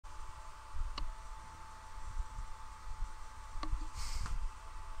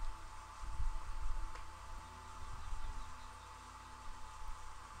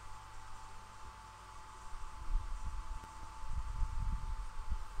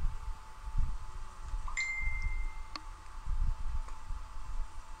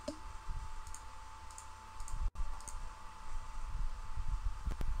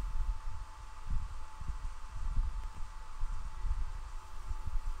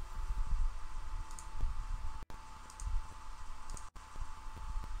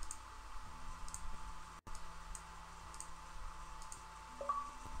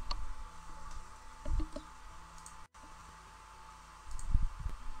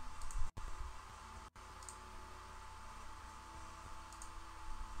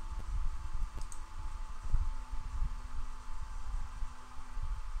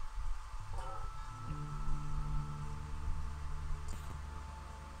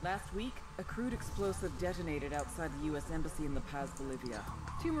Last week, a crude explosive detonated outside the U.S. Embassy in La Paz, Bolivia.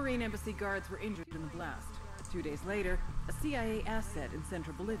 2 Marine Embassy guards were injured in the blast. 2 days later, a CIA asset in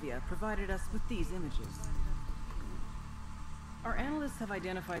central Bolivia provided us with these images. Our analysts have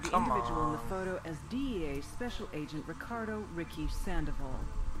identified the individual in the photo as DEA Special Agent Ricardo Ricky Sandoval,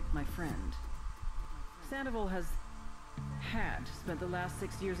 my friend. Sandoval had spent the last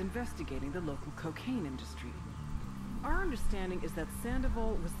 6 years investigating the local cocaine industry. Our understanding is that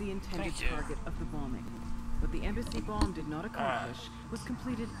Sandoval was the intended target of the bombing. What the embassy bomb did not accomplish was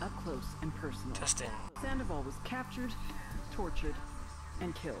completed up close and personal. Sandoval was captured, tortured,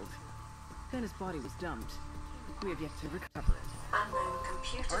 and killed. Then his body was dumped. We have yet to recover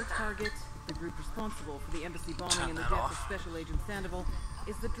it. Our target, the group responsible for the embassy bombing and the death of Special Agent Sandoval,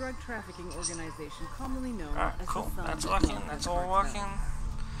 is the drug trafficking organization commonly known as cool. the That's working. That's all working.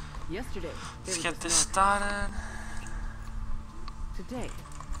 Yesterday, let's get this started. Today,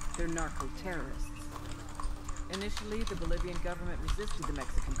 they're narco-terrorists. Initially, the Bolivian government resisted the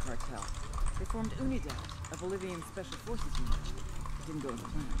Mexican cartel. They formed UNIDAD, a Bolivian special forces unit. It didn't go as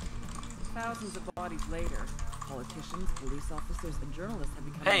planned. Thousands of bodies later, politicians, police officers, and journalists have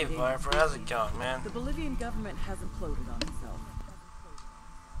become... Hey, Viper, how's it going, man? The Bolivian government has imploded on itself.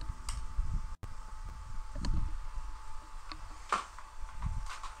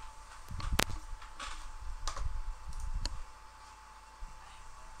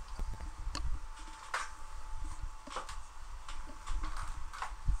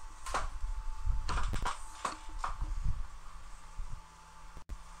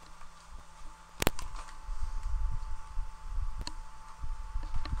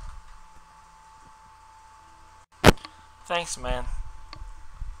 Thanks, man.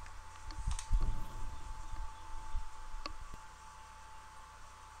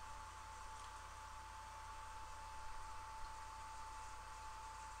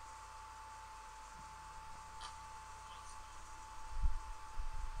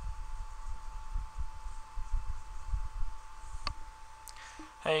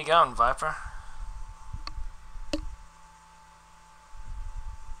 How you going, Viper?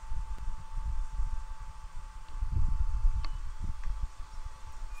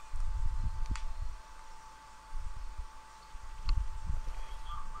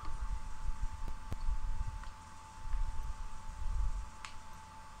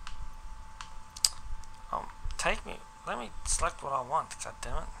 Take me. Let me select what I want. God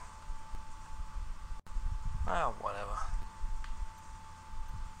damn it. Oh, whatever.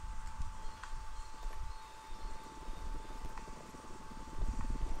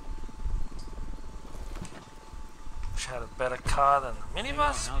 Wish I had a better car than the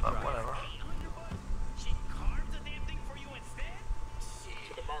minibus, but whatever. She carved the damn thing for you instead?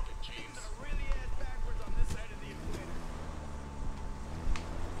 To the market, jeez. Really ass backwards on this side of the equator.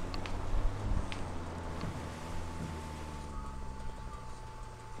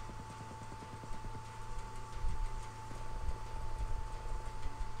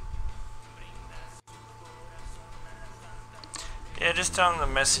 Yeah, just tell them to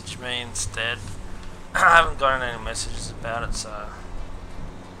message me instead. I haven't gotten any messages about it, so...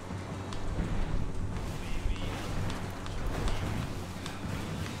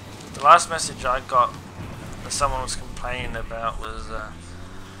 The last message I got that someone was complaining about was,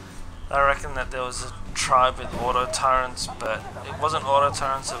 I reckon that there was a tribe with auto tyrants, but it wasn't auto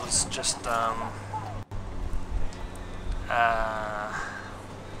tyrants, it was just,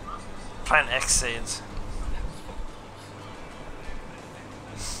 Plant X seeds.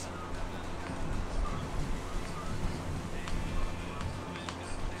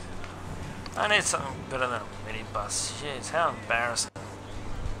 I need something better than a minibus. Jeez, how embarrassing.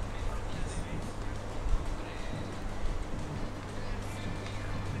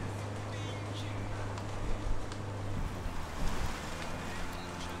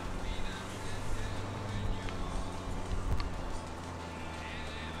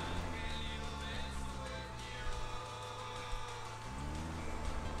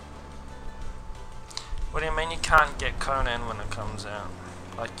 What do you mean you can't get Conan when it comes out?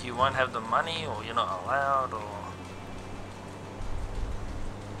 Like you won't have the money, or you're not allowed, or...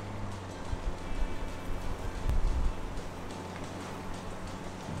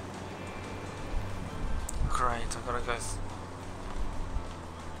 Great, I gotta go...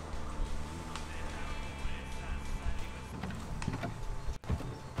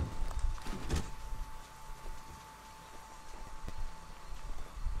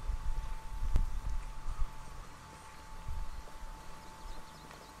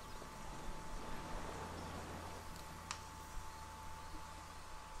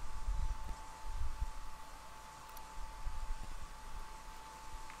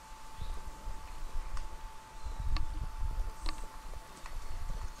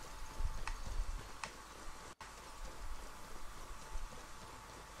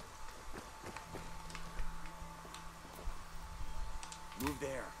 Move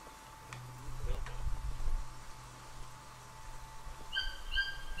there.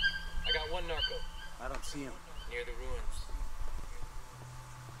 I got one narco I don't see him. near the ruins.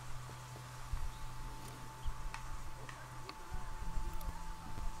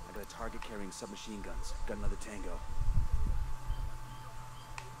 I got a target carrying submachine guns. Got another tango.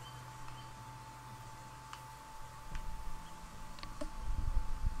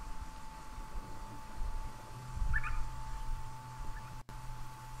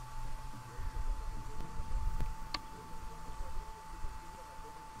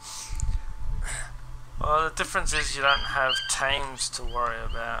 Well, the difference is you don't have tames to worry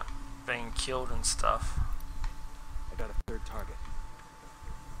about being killed and stuff. I got a third target.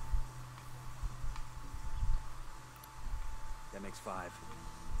 That makes 5.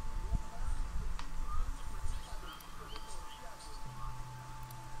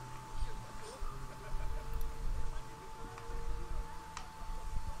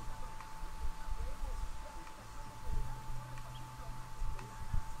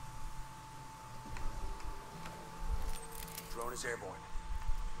 Drone is airborne.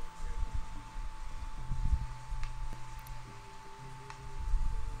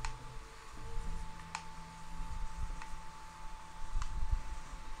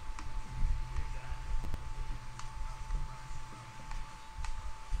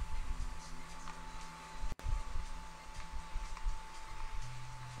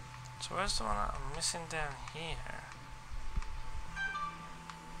 So where's the one I'm missing down here?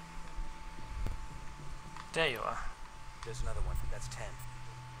 There you are. There's another one. That's 10.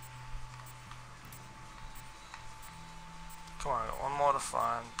 Come on, I got one more to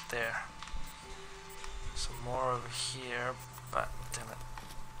find. There. Some more over here, but damn it.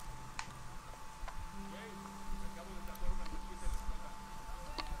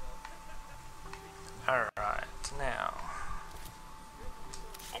 Alright, now.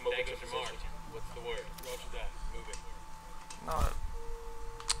 I'm over to mark. What's the word? Roger that. Moving. No.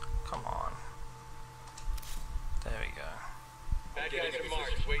 Come on. There we go. Bad guys are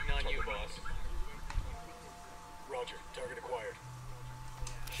marked. Waiting on you, boss. Roger. Target acquired.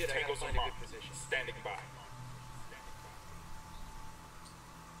 Shit, I gotta find a good position. Standing by.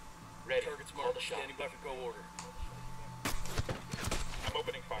 Ready. Target's Call marked. the shot. Standing by for go order. I'm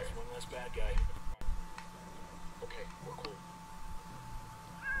opening fire. One less bad guy. Okay, we're cool.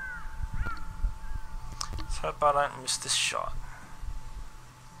 Let's hope I don't miss this shot.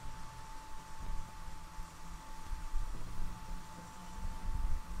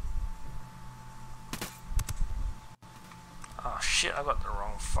 Oh shit, I got the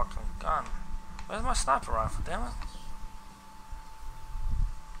wrong fucking gun. Where's my sniper rifle, damn it?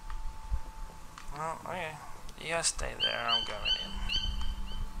 Well, okay. You guys stay there, I'm going in.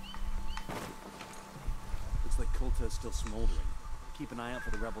 Looks like Kulta is still smoldering. Keep an eye out for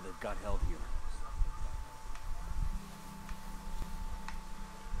the rebel they've got held here.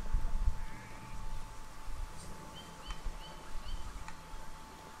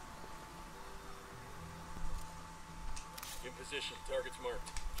 In position. Target's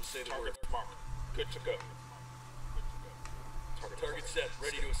marked. Just say the word. Marked. Good to go. Target set.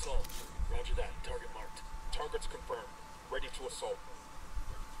 Ready to assault. Roger that. Target marked. Target's confirmed. Ready to assault.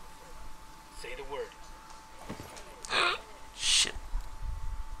 Say the word. Shit.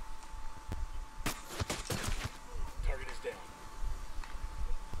 Target is down.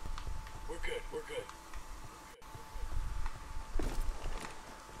 We're good. We're good.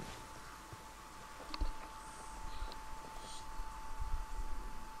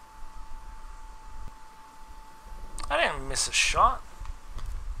 I didn't miss a shot.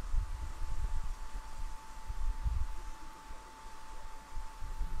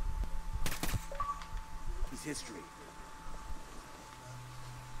 He's history.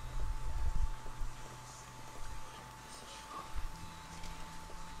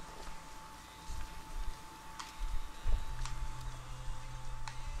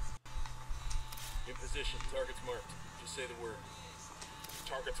 In position. Target's marked. Just say the word.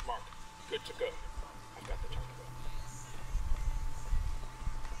 Target's marked. Good to go. I've got the target.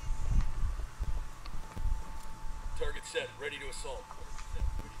 Target set. Ready to assault.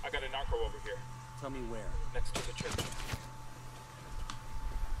 I got a narco over here. Tell me where. Next to the church.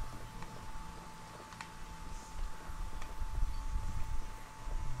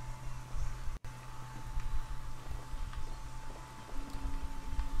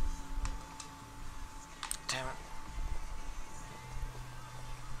 Damn it.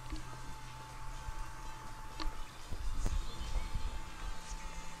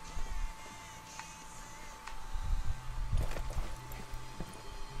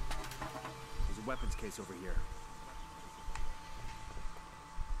 There's a weapons case over here.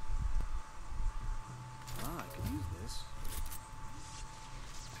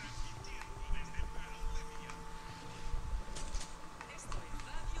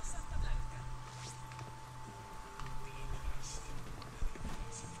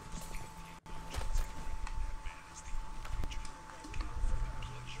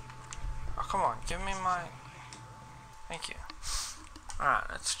 Come on, give me my... Thank you. Alright,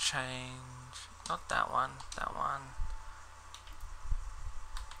 let's change... Not that one, that one.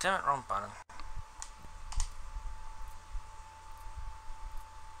 Damn it, wrong button.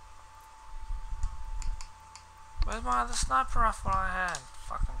 Where's my other sniper rifle I had?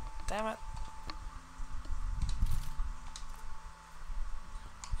 Fucking damn it.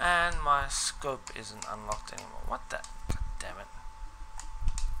 And my scope isn't unlocked anymore. What the? God damn it.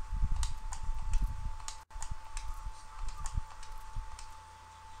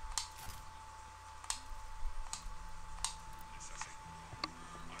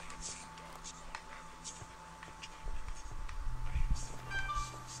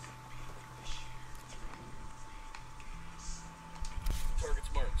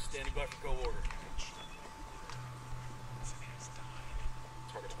 Target's marked. Standing by for go order.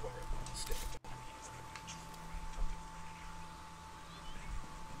 Target acquired. Standing by.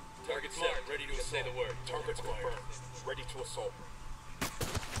 Target's marked. Ready to say the word. Target's confirmed. Ready to assault.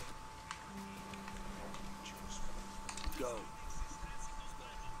 Go.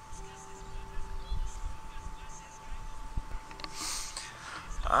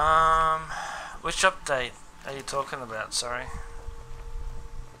 Which update are you talking about? Sorry.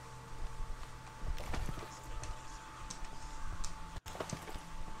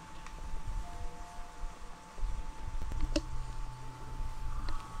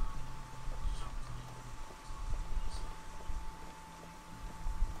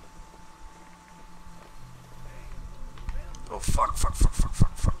 Oh fuck, fuck, fuck, fuck,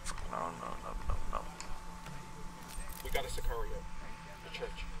 fuck, fuck, fuck. No, no, no, no, no. We got a Sicario. The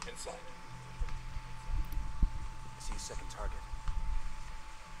church. Inside. I see a second target.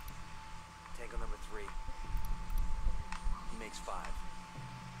 Tango number 3. He makes 5.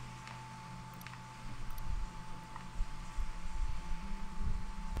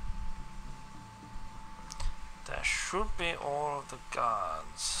 That should be all of the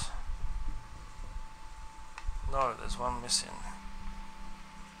guards. No, there's one missing.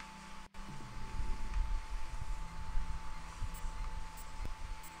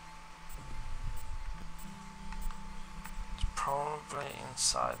 It's probably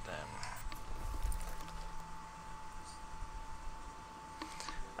inside then.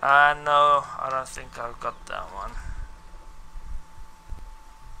 No, I don't think I've got that one.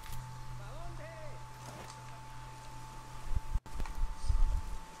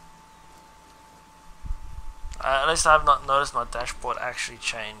 At least I have not noticed my dashboard actually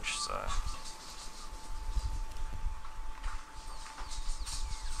change, so...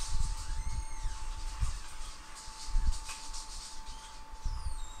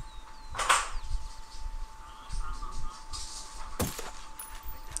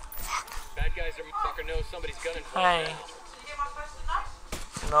 Bad guys are fucker knows somebody's gunning for Hey. you.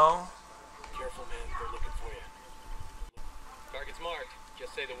 No? Careful, man. They're looking for you. Target's marked.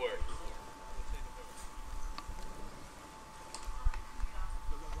 Just say the word.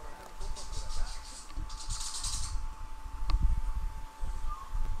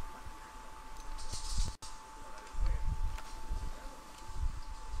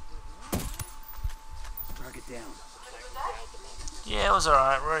 Target down. Yeah, it was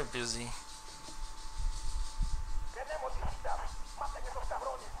alright, very busy.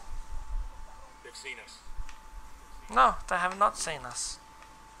 They've seen us. No, they have not seen us.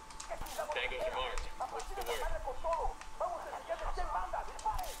 Tangos are marked. What's the word?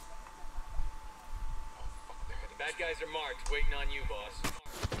 The bad guys are marked. Waiting on you, boss.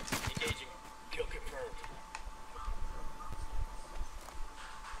 Engaging. Kill confirmed.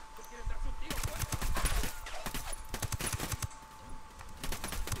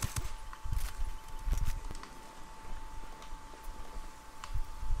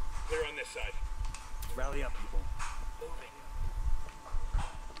 Clear on this side. Rally up, people. Moving.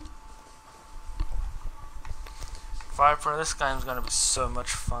 Viper, this game's gonna be so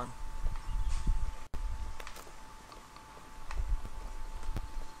much fun.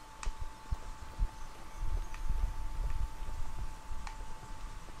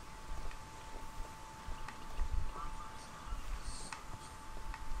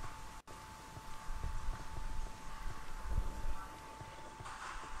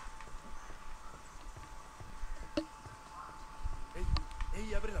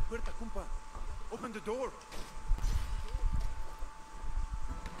 Hey, abre la puerta, compa. Open the door.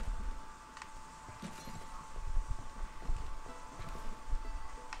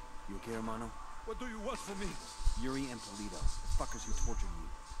 You okay, hermano? What do you want from me? Yuri and Polito, the fuckers who tortured you.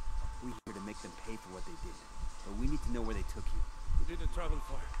 We're here to make them pay for what they did. But we need to know where they took you. We didn't travel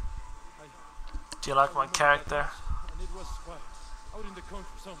far. Do you like my character? And it was quiet, out in the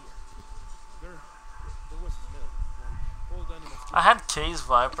country somewhere. There was a smell, like old animals. I had keys,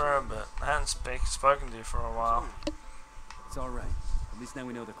 Viper, but I hadn't spoken to you for a while. It's all right. At least now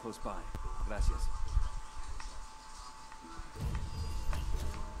we know they're close by. Gracias.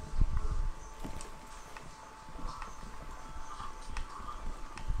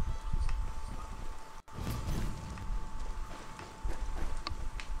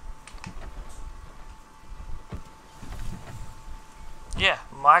 Yeah,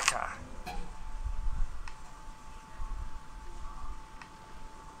 my car.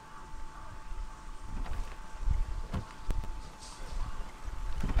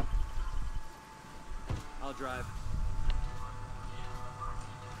 I'll drive.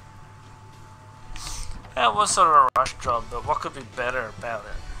 Yeah, it was sort of a rush job, but what could be better about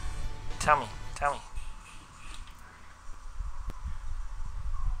it? Tell me, tell me.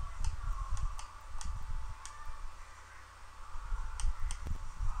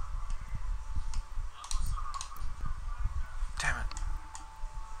 Damn it.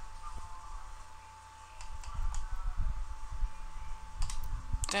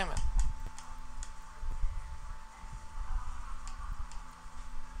 Damn it.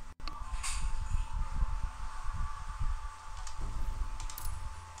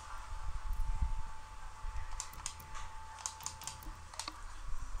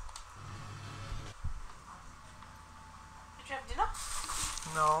 Did you have dinner?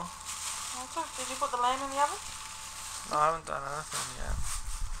 No. Okay. Did you put the lamb in the oven? No, I haven't done anything yet.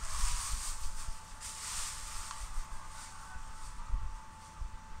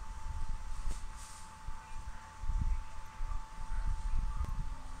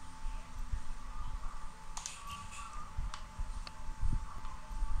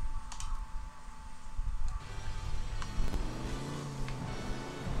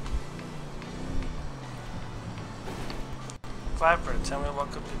 Viper, tell me what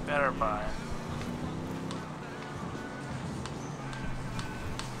could be better by it.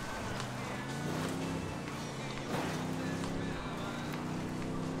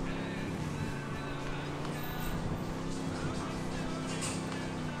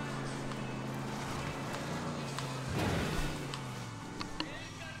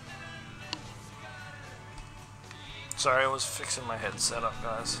 Sorry, I was fixing my headset up,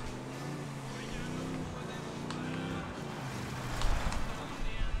 guys.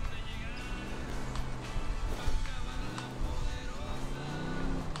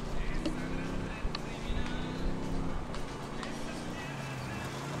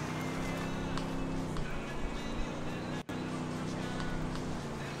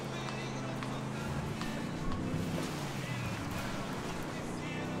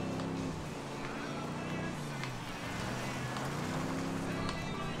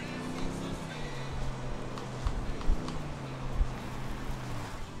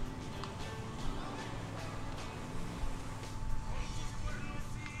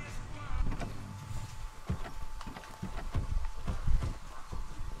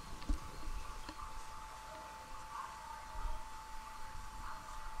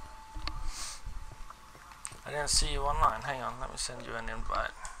 I didn't see you online. Hang on, let me send you an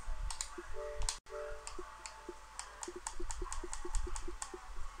invite.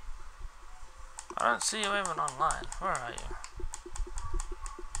 I don't see you even online. Where are you?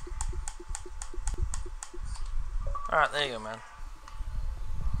 Alright, there you go, man.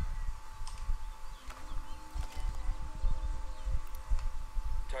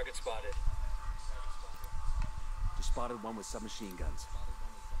 Target spotted. Just spotted one with submachine guns.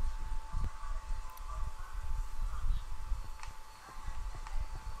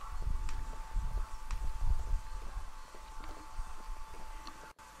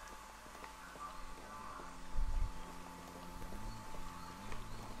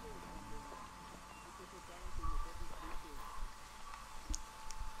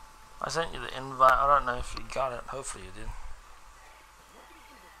 I sent you the invite. I don't know if you got it. Hopefully you did.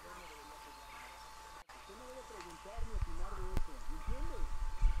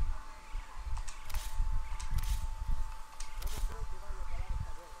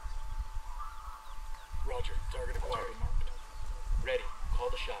 Roger. Target acquired. Ready. Call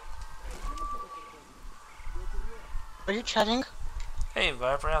the shot. Are you chatting? Hey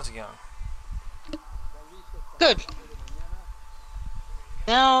Viper, how's it going? Good.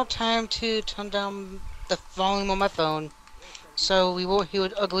 Now time to turn down the volume on my phone, so we won't hear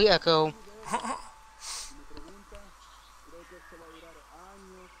an ugly echo.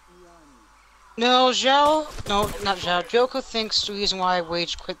 No, not Zhao. Joko thinks the reason why I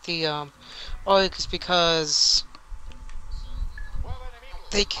rage quit the Oryx is because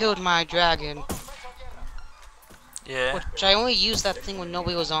they killed my dragon. Yeah. Which I only used that thing when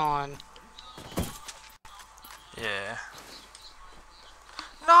nobody was on. Yeah.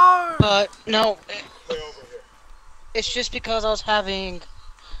 No! But no, Way over here. it's just because I was having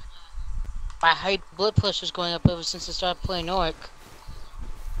my high blood pressure's going up ever since I started playing Orc.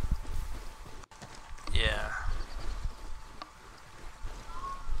 Yeah.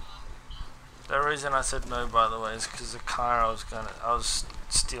 The reason I said no, by the way, is because the car I was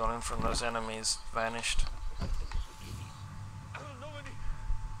stealing from those enemies vanished.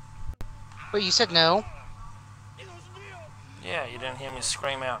 Wait, you said no? Yeah, you didn't hear me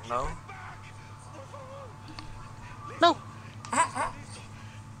scream out no? No.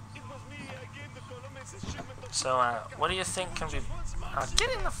 So, what do you think can be...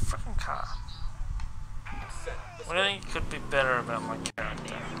 get in the freaking car. What do you think could be better about my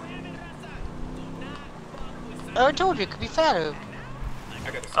character? I already told you, it could be fatter.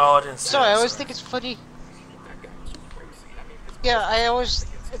 Oh, I didn't see Sorry, I that, always sorry. think it's funny. Yeah,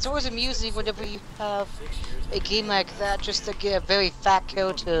 it's always amusing whenever you have a game like that, just to get a very fat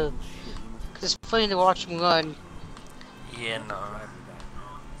character. Cause it's funny to watch him run. Yeah, no. I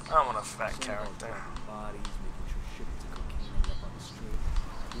don't want a fat character. Bodies, making sure shit is cocaine end up on the street,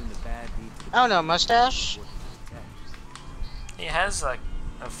 doing the bad deed to the I don't know, mustache? He has, like,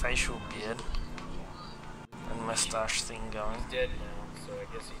 a facial beard and mustache thing going. He's dead now, so I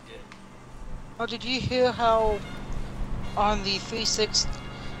guess he did. Oh, did you hear how on the 3.6,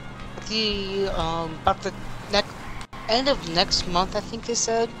 about the end of next month, I think they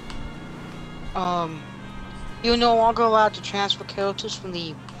said, you're no longer allowed to transfer characters from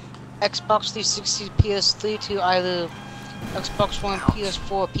the Xbox 360 PS3 to either Xbox One,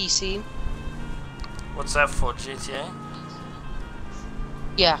 PS4, or PC. What's that for, GTA?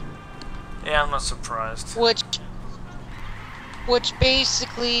 Yeah. Yeah, I'm not surprised. Which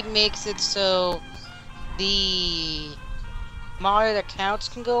basically makes it so the modded accounts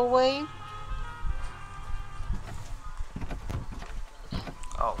can go away.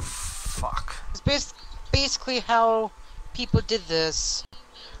 Oh, fuck. It's basically how people did this.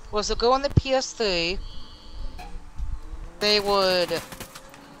 Was to go on the PS3, they would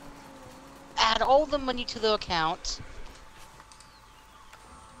add all the money to their account,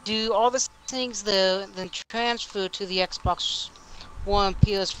 do all the things there, then transfer to the Xbox One,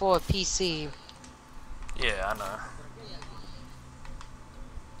 PS4, or PC. Yeah, I know.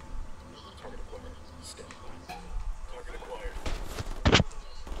 Target acquired. Stand by. Target acquired.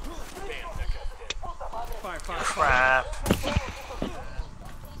 Bam, that guy's dead. Crap.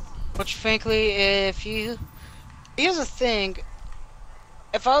 Which frankly, here's the thing,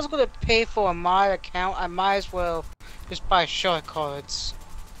 if I was going to pay for a mod account, I might as well just buy shark cards.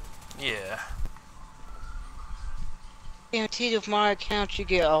 Yeah. Guaranteed with my account you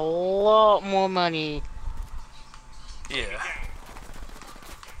get a lot more money. Yeah.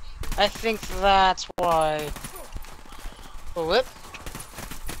 I think that's why. Oh, whip.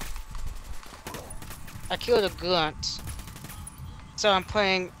 I killed a grunt. So I'm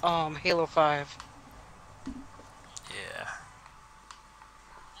playing Halo 5. Yeah.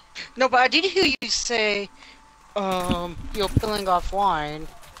 No, but I did hear you say you're pulling offline.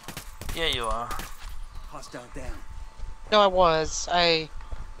 Yeah, you are. hostile down. No, I was. I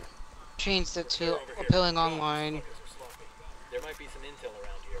changed it to appealing online. There might be some intel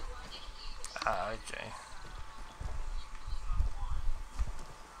around here. Ah, okay.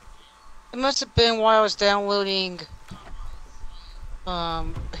 It must have been while I was downloading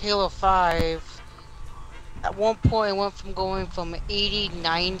Halo 5. At one point, I went from going from 80,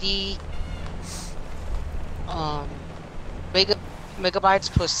 90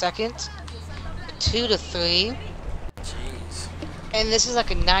 megabytes per second to 2 to 3. Jeez. And this is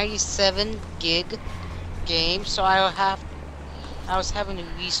like a 97 gig game, so I was having to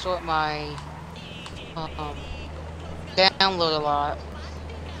restart my download a lot.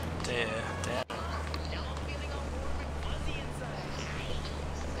 Damn.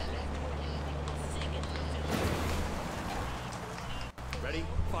 Ready?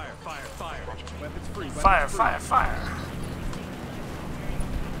 Fire, fire, fire. Weapons free. Fire, fire, fire.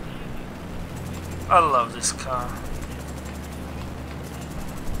 I love this car.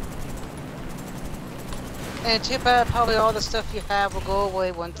 And too bad probably all the stuff you have will go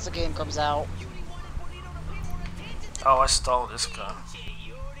away once the game comes out. Oh, I stole this car.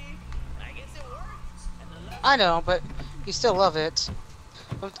 I know, but you still love it.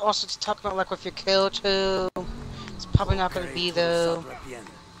 But also to talk about like with your kill too, it's probably not going to be though.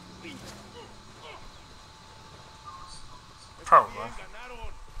 Probably.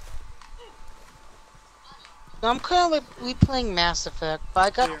 I'm currently replaying Mass Effect, but I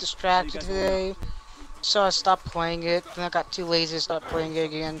got distracted today, so I stopped playing it. Then I got too lazy to start playing it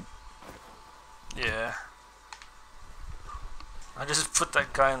again. Yeah. I just put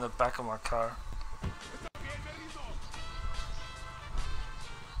that guy in the back of my car.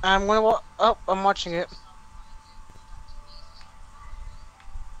 I'm gonna oh, I'm watching it.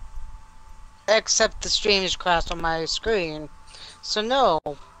 Except the stream is crashed on my screen. So no.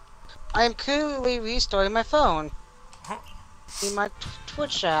 I am currently restarting my phone. In my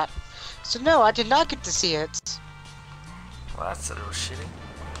Twitch chat. So no, I did not get to see it. Well, that's a little shitty.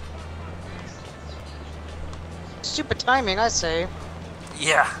 Stupid timing, I say.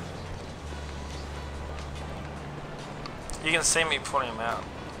 Yeah. You can see me pulling him out.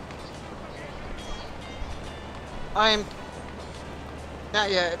 I'm not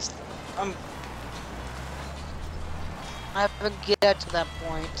yet. It's I haven't get to that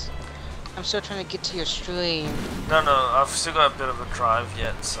point. I'm still trying to get to your stream. No, I've still got a bit of a drive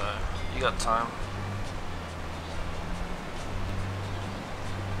yet, so you got time.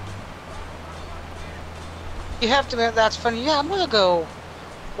 You have to admit that's funny. Yeah, I'm gonna go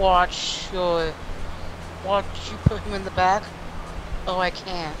watch you put him in the back. Oh, I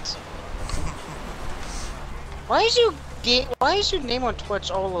can't. Why is your name on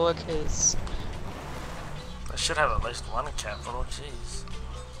Twitch all lowercase? I should have at least one capital, jeez.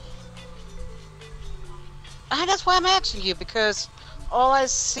 That's why I'm asking you, because all I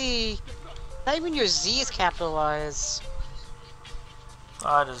see, not even your Z is capitalized.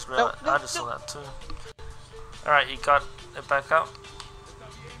 I just realized, I just saw that too. Alright, you got it back up?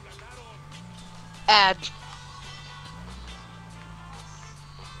 Add.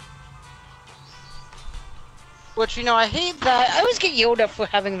 Which, you know, I hate that. I always get yelled at for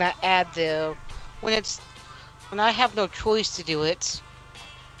having that ad there when I have no choice to do it.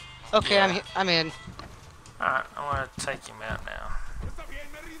 Okay, Yeah. I'm in. Alright, I'm gonna take him out now.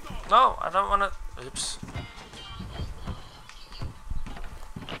 No, I don't wanna. Oops.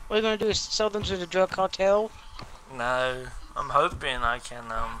 What are you gonna do? Is sell them to the drug cartel? No, I'm hoping I can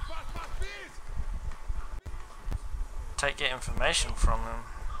get information from him.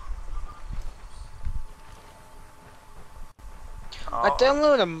 I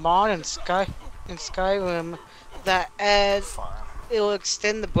downloaded a mod in Skyrim that adds. Fine. It will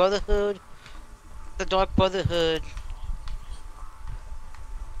extend the Brotherhood, the Dark Brotherhood.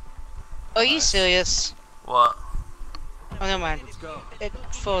 Are you serious? What? Oh, never mind. It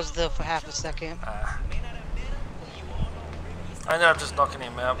froze there for half a second. I ended up just knocking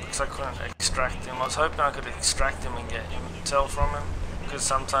him out because I couldn't extract him. I was hoping I could extract him and get intel from him, because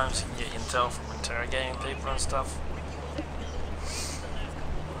sometimes you can get intel from interrogating people and stuff.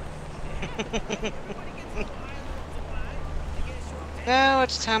 Now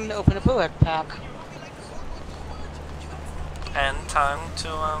it's time to open a bullet pack. And time to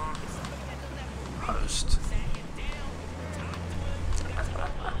host.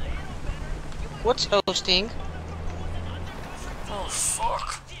 What's hosting? Oh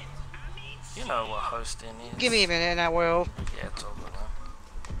fuck! You know what hosting is. Give me a minute and I will. Yeah, it's all good now.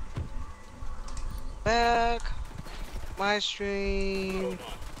 Back. My stream.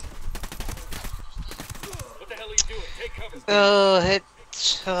 What the hell are you doing? Take cover.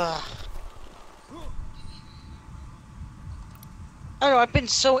 I don't know, I've been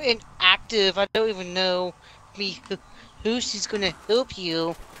so inactive, I don't even know who's gonna help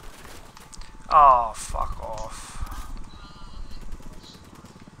you. Oh, fuck off.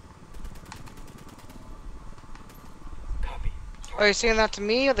 Copy. Are you saying that to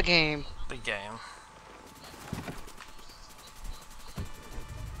me or the game? The game.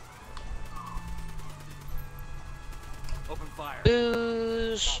 Open fire.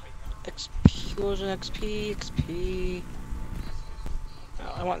 Boost. XP, XP.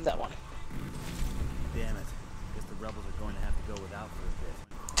 Oh, I want that one. Damn it. Guess the rebels are going to have to go without for a bit.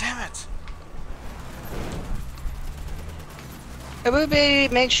 Damn it! Everybody,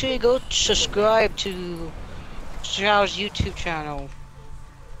 make sure you go subscribe to Xiao's YouTube channel.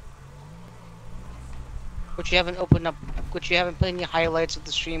 Which you haven't opened up, which you haven't put any highlights of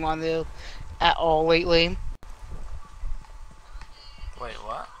the stream on there at all lately. Wait,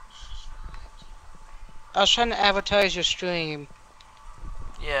 what? I was trying to advertise your stream.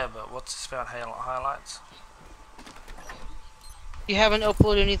 Yeah, but what's this about highlights? You haven't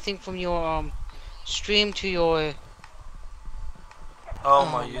uploaded anything from your stream to your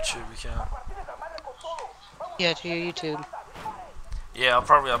My YouTube account. yeah, to your YouTube. Yeah, I'll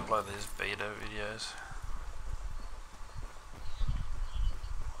probably upload these beta videos.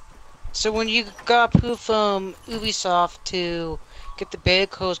 So when you got approved from Ubisoft to get the beta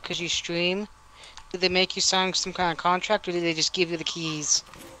codes because you stream, did they make you sign some kind of contract, or did they just give you the keys?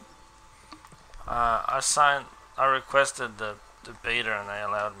 I requested the beta and they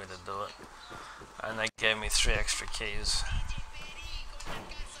allowed me to do it. And they gave me 3 extra keys.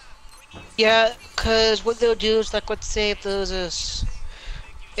 Yeah, cause what they'll do is like, let's say if there's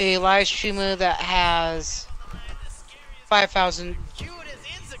a live streamer that has 5,000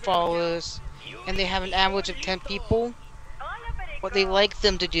 followers, and they have an average of 10 people. What they like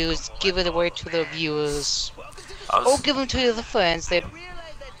them to do is give it away to their viewers, I or was give them to the friends. They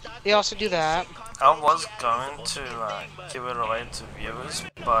also do that. I was going to give it away to viewers,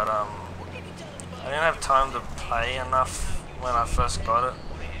 but I didn't have time to play enough when I first got it,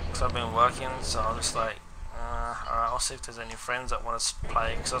 because I've been working. So I'm just like, alright, I'll see if there's any friends that want to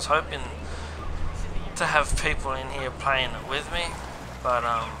play, because I was hoping to have people in here playing it with me, but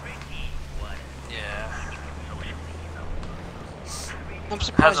yeah, I'm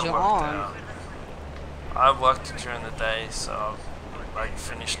surprised hasn't you're worked on. out. I worked during the day, so I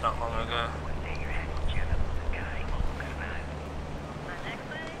finished not long ago.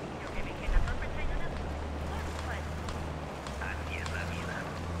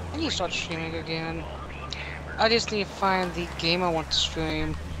 I need to start streaming again. I just need to find the game I want to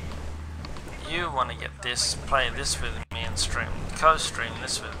stream. You want to get this, play this with me and co-stream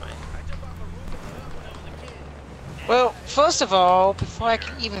this with me. Well, first of all, before I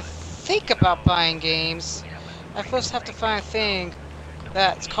can even think about buying games, I first have to find a thing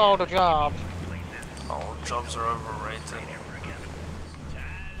that's called a job. Oh, jobs are overrated.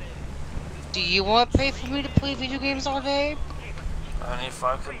 Do you want to pay for me to play video games all day? Only if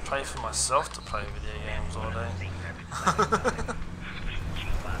I could pay for myself to play video games all day.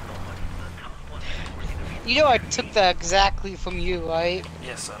 You know I took that exactly from you, right?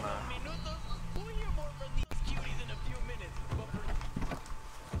 Yes, I know.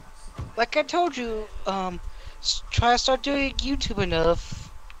 Like I told you, try to start doing YouTube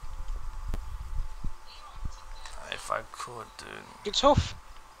enough. If I could, dude. It's tough.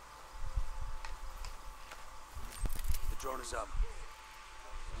 The drone is up.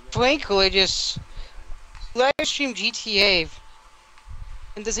 Frankly, just live stream GTA.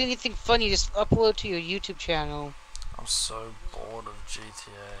 And does anything funny, just upload to your YouTube channel. I'm so bored of GTA.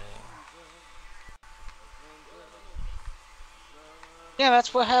 Yeah,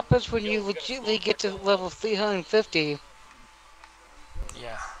 that's what happens when you legitimately get to level 350.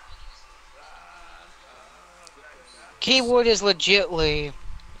 Yeah. Keyword is legitly.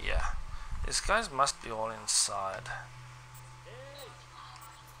 Yeah. These guys must be all inside.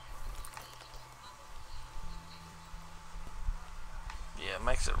 Yeah, it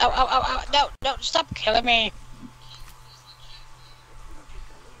makes it Ow, right. ow, ow, ow, no, no, stop killing me.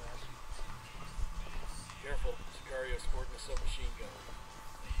 Careful, Sicario sporting a submachine gun.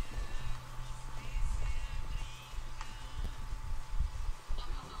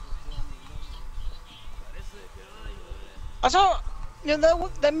 I saw, you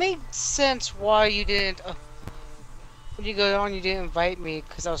know, that made sense why you didn't, when you go on, you didn't invite me,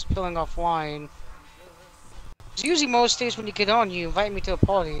 because I was peeling off wine. It's usually most days when you get on, you invite me to a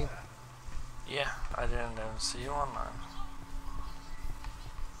party. Yeah, I didn't even see you online.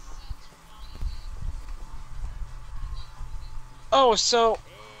 Oh, so,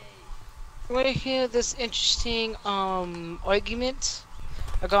 you want to hear this interesting, argument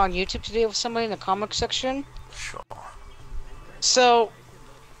I got on YouTube today with somebody in the comic section? Sure. So,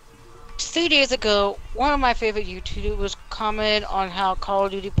 3 days ago, one of my favorite YouTubers commented on how Call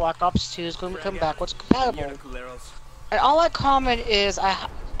of Duty Black Ops 2 is going to come backwards compatible. And all I comment is, I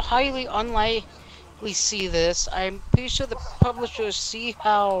highly unlikely see this. I'm pretty sure the publishers see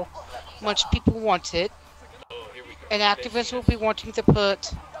how much people want it. And Activision will be wanting to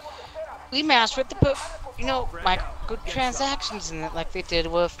put remaster it to put, you know, microtransactions in it like they did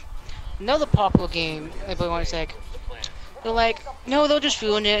with another popular game. Everyone's like, they're like, no, they'll just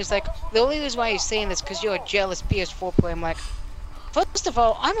ruin it. It's like, the only reason why you're saying this is because you're a jealous PS4 player. I'm like, first of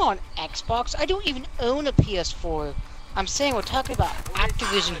all, I'm on Xbox. I don't even own a PS4. I'm saying we're talking about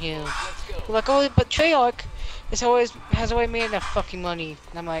Activision here. They're like, oh, but Treyarch has always made enough fucking money.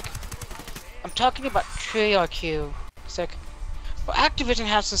 And I'm like, I'm talking about Treyarch here. It's like, well, Activision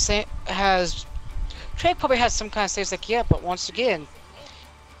Treyarch probably has some kind of say. It's like, yeah, but once again,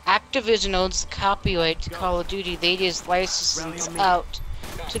 Activision owns the copyright to Call of Duty. They just license it out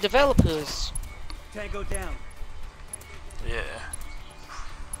to developers. Tango down. Yeah.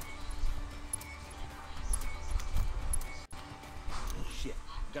 Shit.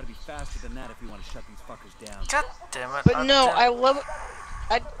 You gotta be faster than that if you want to shut these fuckers down. God damn it. But no, I love it.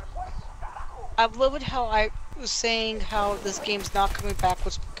 I love it how I was saying how this game's not coming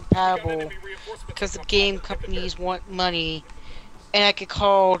backwards compatible because the game companies want money, and I get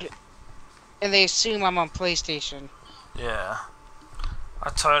called, and they assume I'm on PlayStation. Yeah. I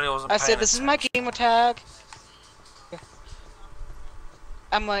totally wasn't I paying said, this is my attention. gamer tag.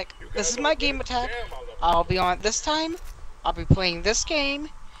 I'm like, this is my game attack. I'll be on it this time. I'll be playing this game.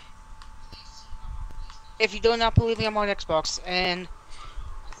 If you do not believe me, I'm on Xbox. And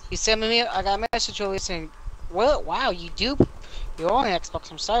he sent me, I got a message earlier saying, well, wow, you're on Xbox.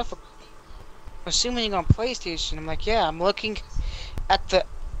 I'm sorry for assuming you're on PlayStation. I'm like, yeah, I'm looking at the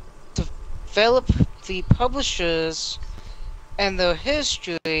publishers and their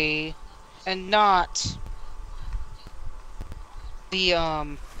history, and not the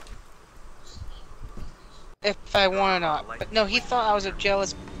if I want or not. But no, he thought I was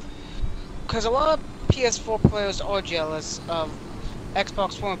jealous because a lot of PS4 players are jealous of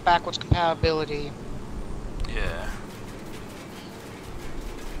Xbox One backwards compatibility. Yeah.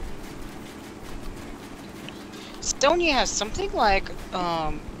 Sony has something like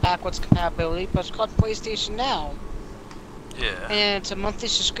backwards compatibility, but it's called PlayStation Now. Yeah. And it's a monthly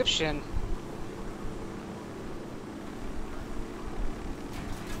subscription.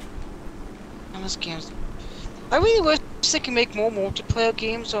 Those games. I really wish they can make more multiplayer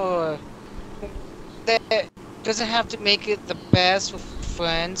games, or that doesn't have to make it the best with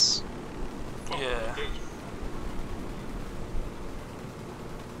friends. Yeah.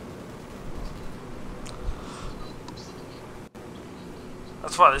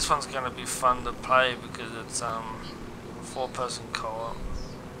 That's why this one's gonna be fun to play, because it's 4-person co-op.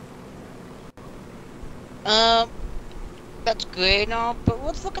 That's great and all, but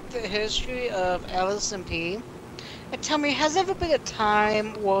let's look at the history of LSMP and tell me, has there ever been a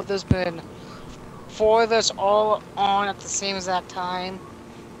time where there's been 4 of us all on at the same exact time,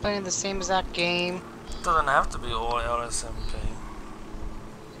 playing the same exact game? It doesn't have to be all LSMP.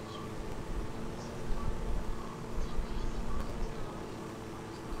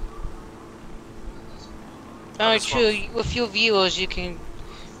 Oh, true. With your viewers, you can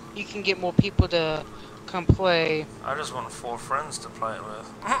get more people to come play. I just want 4 friends to play it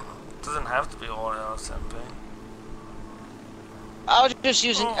with. It doesn't have to be all LSMP. I was just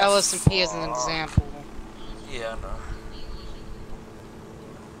using LSMP as an example. Yeah, I know.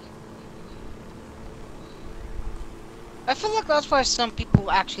 I feel like that's why some people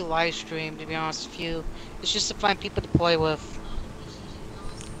actually live stream, to be honest with you. It's just to find people to play with.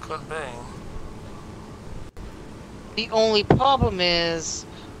 Could be. The only problem is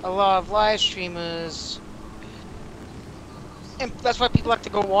a lot of live streamers, and that's why people like to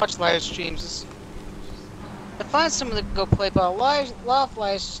go watch live streams. To find someone to go play, but a lot of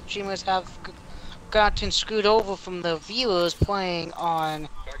live streamers have gotten screwed over from the viewers playing on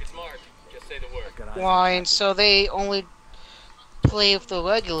Target's marked. Just say the word. line, so they only play with the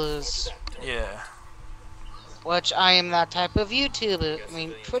regulars. Yeah. Which I am that type of YouTuber, I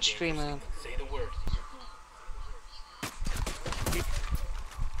mean Twitch streamer. Say the word.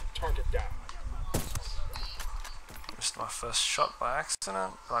 Target down. Missed my first shot by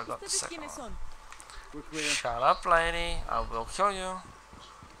accident, but I got the second one. We're clear. Shut up, lady. I will kill you.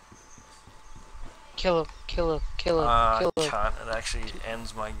 Kill her, kill her, kill her, I kill her. can't. It actually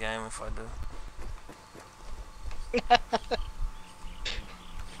ends my game if I do.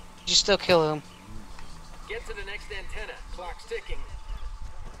 You still kill him. Get to the next antenna. Clock's ticking.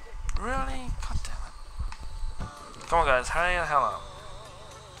 Really? God damn it. Come on, guys. Hurry the hell up.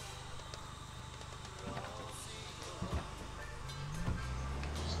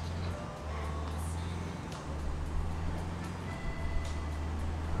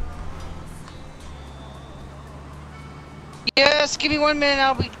 Yes, give me 1 minute,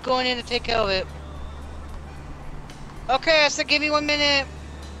 I'll be going in to take care of it. Okay, I said give me 1 minute.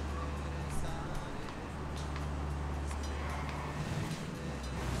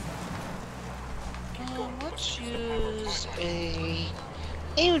 Let's use a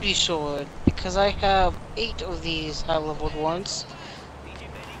energy sword, because I have 8 of these high leveled ones.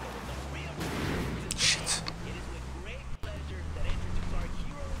 Shit.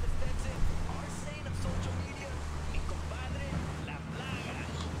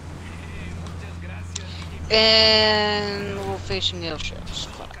 And we're facing airships.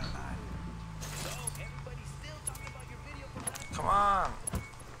 Fuck. Come on.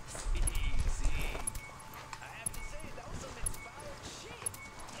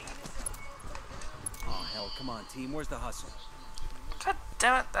 Oh, hell, come on, team. Where's the hustle? God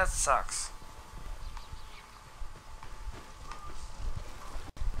damn it, that sucks.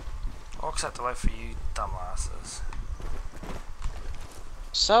 I'll accept the way for you dumbasses.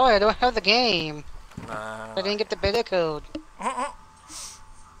 Sorry, I don't have the game. No. I didn't get the beta code.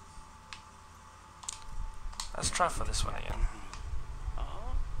 Let's try for this one again.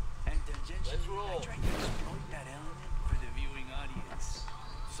 Let's roll. That element for the viewing audience.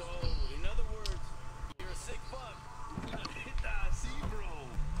 So, in other words, you're a sick fuck. See, bro.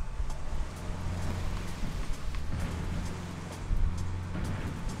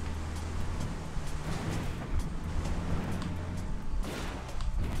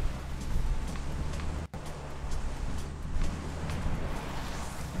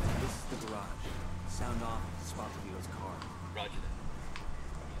 round off and spot Leo's car. Roger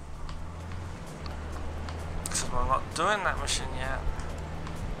that. Except I'm not doing that mission yet.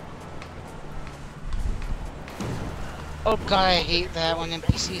 Oh god, I hate that when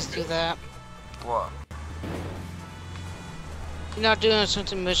NPCs do that. What? You're not doing a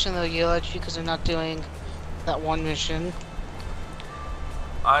certain mission, they'll yell at you because they're not doing that one mission.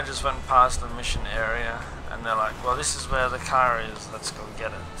 I just went past the mission area and they're like, well, this is where the car is, let's go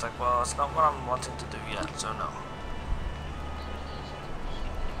get it. It's like, well, it's not what I'm wanting to do yet, so no.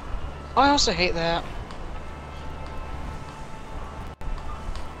 I also hate that.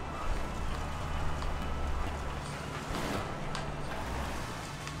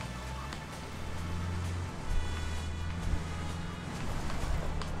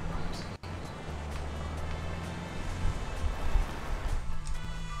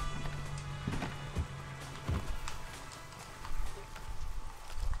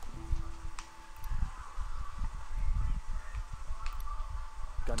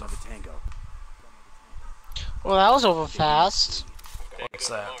 Got another tango. Well, that was over fast. What's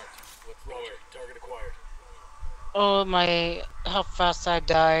that? What's lower? Target acquired. Oh my, how fast I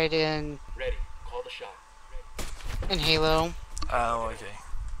died in Ready. Call the shot. Halo. Oh, okay.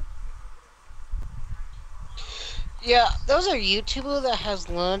 Yeah, there's a YouTuber that has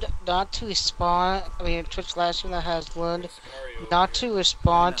learned not to respond. I mean, a Twitch live stream that has learned not to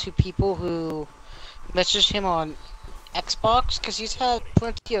respond to people who message him on Xbox, because he's had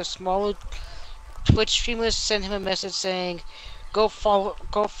plenty of smaller Twitch streamers send him a message saying, go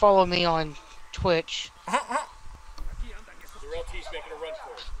follow me on Twitch." The LT's making a run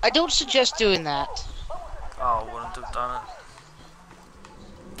for it. I don't suggest doing that. Oh, I wouldn't have done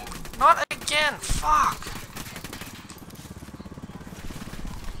it. Not again! Fuck!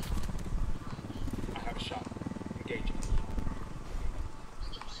 I have a shot. Engaging.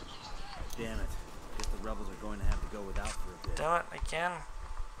 Damn it. Guess the rebels are going to have to go without for a bit. Do it again.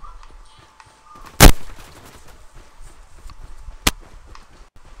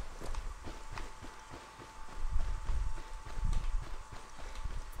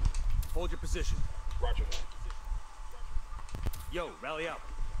 Hold your position. Roger that. Yo, rally up.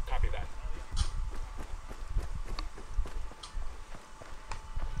 Copy that.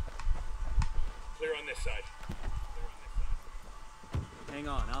 Clear on this side. Hang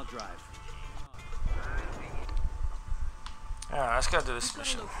on, I'll drive. Alright, let's go do this We've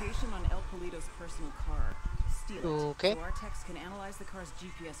got a mission. location on El Polito's personal car. Steal it. Okay. So our techs can analyze the car's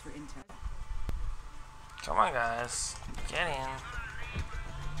GPS for intel. Come on, guys. Get in.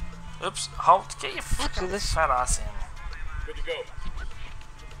 Oops. Halt. Get your fucking fat ass in. Good to go.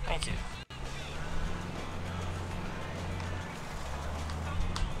 Thank you.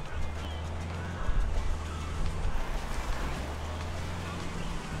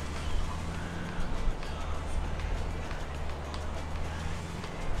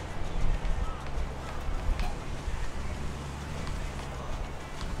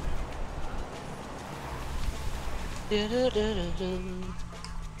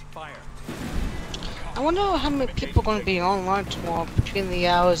 Fire. I wonder how many people are going to be online tomorrow between the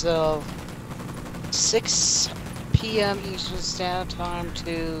hours of 6 p.m. Eastern Standard Time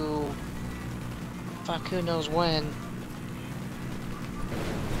to fuck who knows when.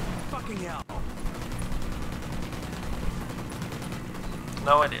 Fucking hell.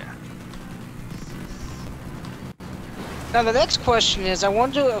 No idea. Now the next question is, I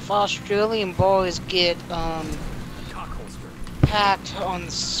wonder if Australian boys get Cockholster. packed on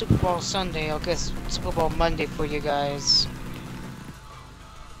the Super Bowl Sunday, I guess Super Bowl Monday for you guys.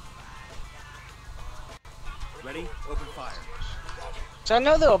 Ready? Open fire. So I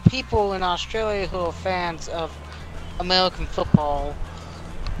know there are people in Australia who are fans of American football.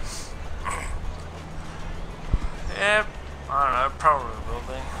 Yep. I don't know. Probably will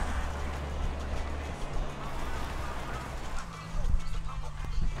be.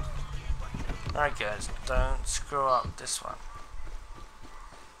 Alright guys, don't screw up this one.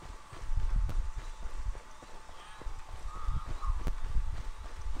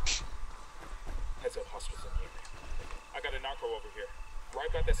 Heads up, hostiles in here. I got a narco over here.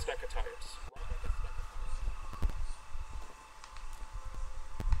 Right by that stack of tires.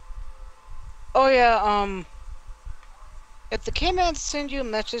 Oh yeah, if the K-Man send you a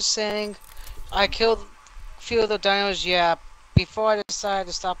message saying, I killed a few of the dinos, yeah, before I decided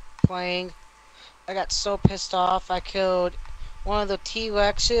to stop playing, I got so pissed off, I killed one of the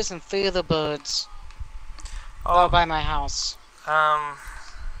T-Rexes and 3 of the birds. Oh, By my house.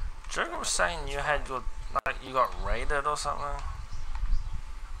 Jurgen was saying you had your, like, you got raided or something.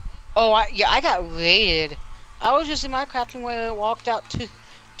 Oh, yeah, I got raided. I was just in my crafting where I walked out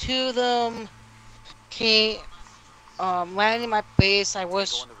to them, came, landed in my base. I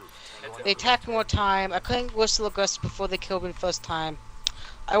was, they attacked me one time. I couldn't whistle aggressive before they killed me the first time.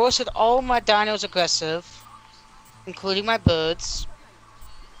 I whistled all my dinos aggressive, including my birds,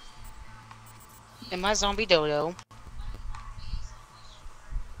 and my zombie dodo.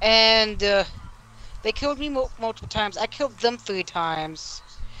 And, they killed me multiple times. I killed them 3 times.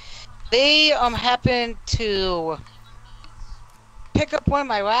 They, happened to pick up one of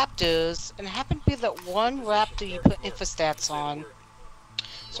my raptors, and it happened to be that one raptor you put infostats on.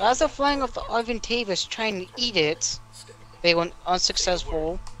 So as they're flying off the Arventavis trying to eat it, they went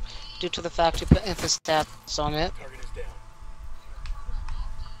unsuccessful due to the fact you put infostats on it.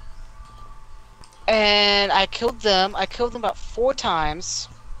 And I killed them. I killed them about 4 times.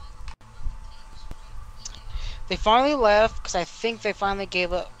 They finally left because I think they finally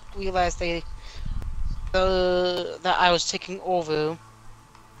gave up, realized that I was taking over.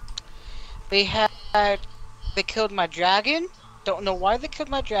 They killed my dragon. Don't know why they killed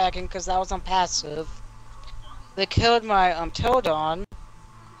my dragon because that was on passive. They killed my Pterodon,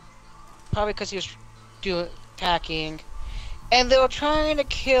 probably because he was attacking. And they were trying to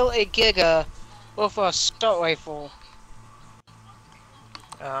kill a Giga with a assault rifle.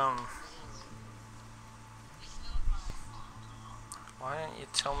 Why didn't you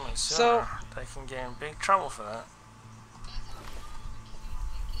tell me sooner? They can get in big trouble for that.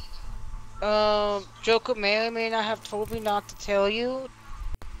 Joker may or may not have told me not to tell you.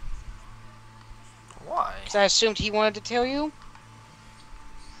 Why? Because I assumed he wanted to tell you.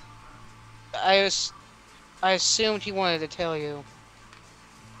 I assumed he wanted to tell you.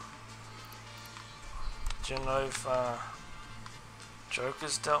 Do you know if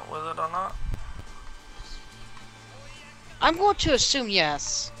Joker's dealt with it or not? I'm going to assume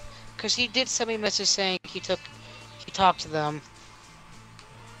yes, because he did send me a message saying he talked to them.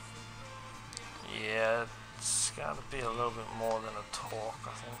 Yeah, it's got to be a little bit more than a talk,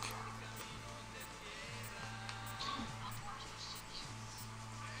 I think.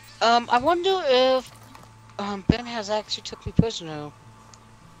 I wonder if Ben has actually took me prisoner.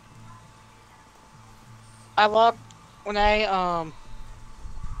 I logged when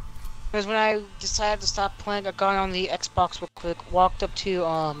because when I decided to stop playing, I got on the Xbox real quick, walked out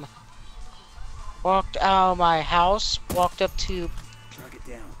of my house, walked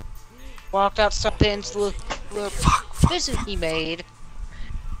stepped into the little prison he made,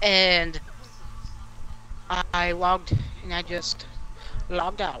 and I just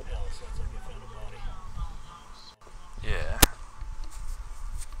logged out. Yeah.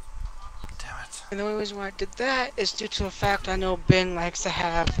 Damn it. And the only reason why I did that is due to the fact I know Ben likes to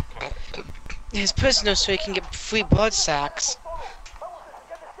have his prisoners so he can get free blood sacks.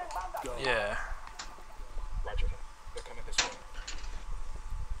 Yeah. Roger. They're coming this way.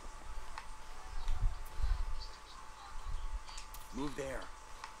 Move there.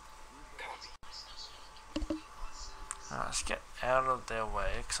 Let's get out of their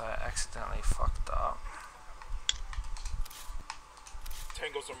way because I accidentally fucked up.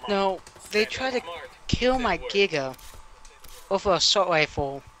 Tangles are marked. No, they tried to kill my Giga with an assault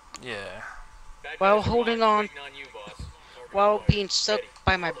rifle Yeah. while holding on, while being stuck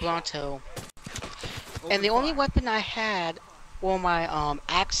by my Bronto. And the only weapon I had were my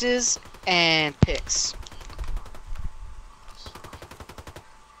axes and picks.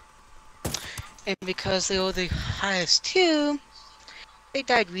 And because they were the highest two, they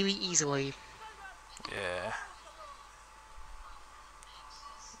died really easily. Yeah.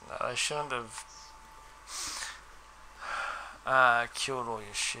 No, they shouldn't have killed all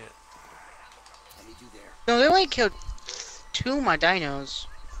your shit. No, they only killed 2 of my dinos.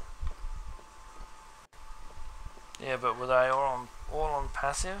 Yeah, but were they all on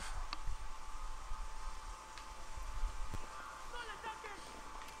passive?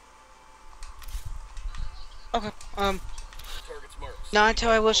 Okay, Target's marked. not until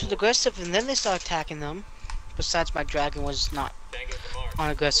I was aggressive and then they started attacking them. Besides, my dragon was not Tangles are marked. on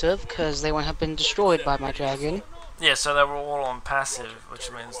aggressive because they wouldn't have been destroyed by my dragon. Yeah, so they were all on passive,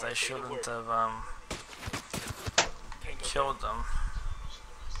 which means they shouldn't have killed them.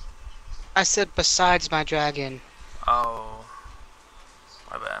 I said besides my dragon. Oh,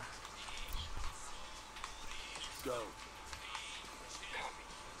 my bad. Go.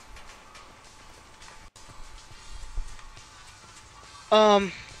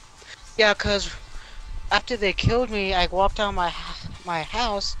 Yeah, cause after they killed me, I walked out of my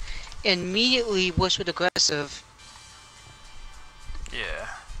house and immediately whispered aggressive. Yeah.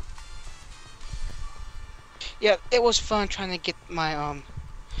 Yeah, it was fun trying to get my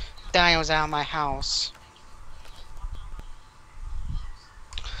dinos out of my house.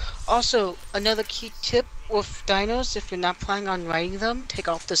 Also, another key tip with dinos, if you're not planning on riding them, take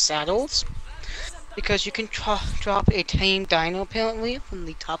off the saddles. Because you can drop a tame dino apparently from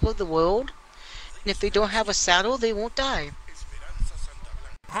the top of the world. And if they don't have a saddle, they won't die.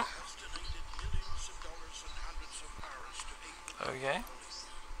 Okay.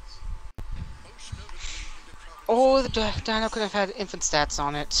 Oh, the dino could have had infant stats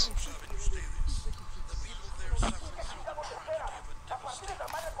on it.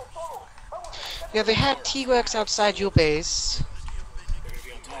 Yeah, they had T-Rex outside your base.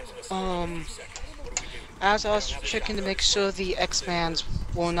 As I was checking to make sure the X-Mans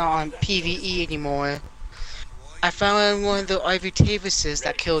were not on PvE anymore, I found one of the Ivy Tavises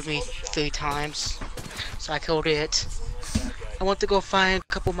that killed me 3 times. So I killed it. I went to go find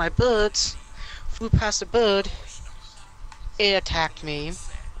a couple of my birds, flew past a bird, it attacked me.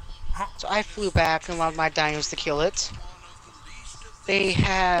 So I flew back and allowed my dinos to kill it. They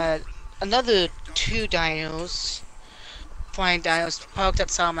had another 2 dinos, flying dinos, parked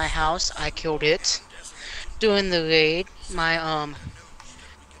outside my house. I killed it. During the raid, my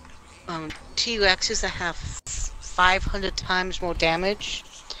T-Rexes that have 500 times more damage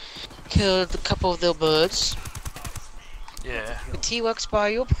killed a couple of their birds. Yeah. The T-Rex by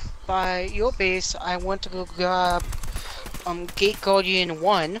your base, I went to go grab Gate Guardian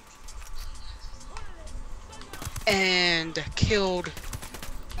 1 and killed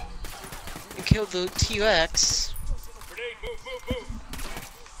the T-Rex.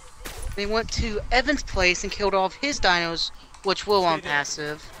 They went to Evan's place and killed all of his dinos, which were on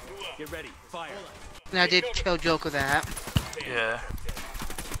passive. Get ready. Fire. And I did kill Joker that. Yeah.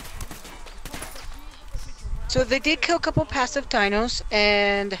 So they did kill a couple passive dinos,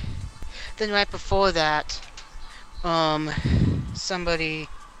 and then right before that, somebody,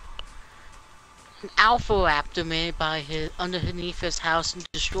 an alpha raptor made by underneath his house and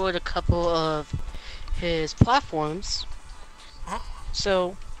destroyed a couple of his platforms.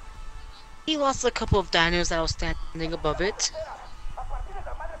 So he lost a couple of dinos that was standing above it.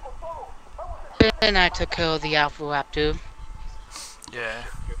 And I took care of the alpha raptor. Yeah.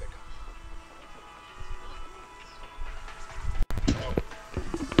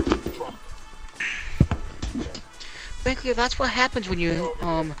 Frankly, that's what happens when you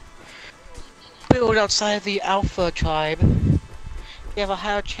build outside the alpha tribe. You have a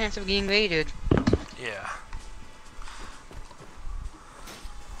higher chance of getting raided. Yeah.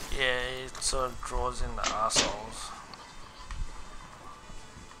 Yeah, it sort of draws in the assholes.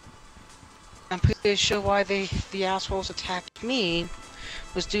 I'm pretty sure why the assholes attacked me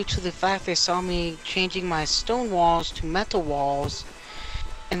was due to the fact they saw me changing my stone walls to metal walls,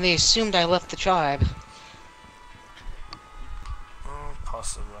 and they assumed I left the tribe.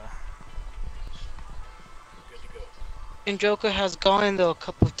 Possibly. And Joker has gone in there a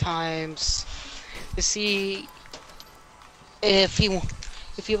couple of times to see if he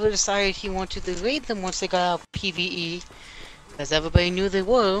ever decided he wanted to raid them once they got out of PvE, as everybody knew they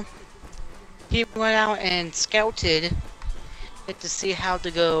were. He went out and scouted it to see how to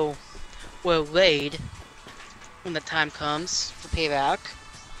go, well, raid when the time comes for payback.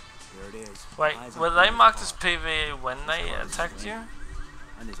 There it is. Wait, were they marked as PvE when they attacked you?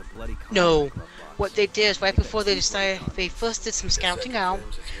 And there's a bloody No. What they did is right before they decided, they first did some scouting out,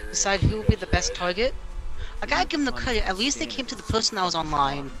 decided who would be the best target. I gotta give them the credit, at least they came to the person that was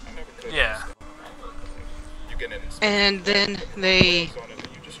online. Yeah. And then they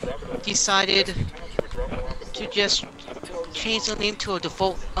decided to just change the name to a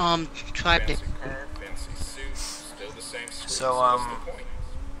default tribe name. So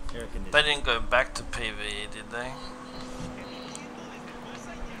they didn't go back to PvE, did they?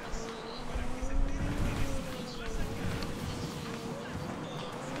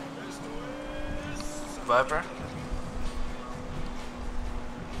 Viper?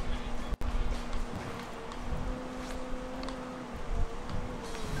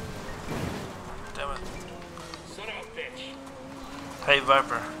 Damn it. Son of a bitch. Hey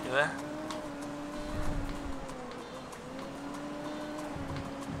Viper, you there?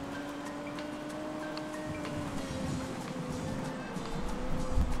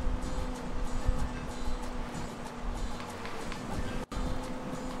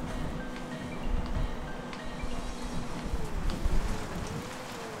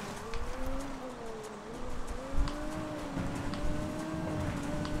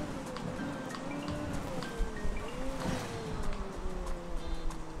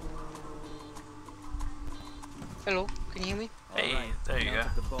 Hello, can you hear me? Hey, there you go.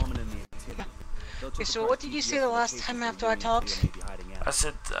 Okay, so what did you say the last time after I talked? I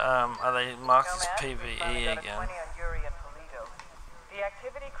said, are they marked as PvE again? The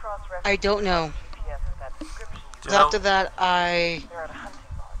activity I don't know. Do you know, After that, I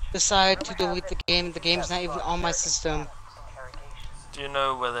decided to delete the game. The game's not even on my system. do you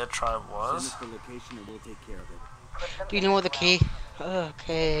know where their tribe Send was? us the location and we'll take care of it. Do you know where the key?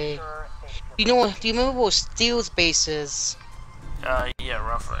 Okay. Do you remember where Steel's base is? Yeah,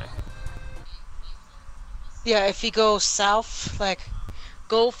 roughly. Yeah, if you go south, like,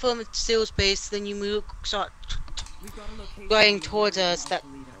 go from Steel's base, then you move, start We've got a location going in the towards area us. of That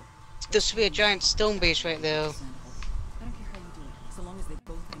Toledo. there should be a giant stone base right there. I don't care how you do it, so long as they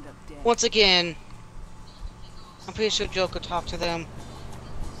both end up dead. Once again, I'm pretty sure Joe could talk to them.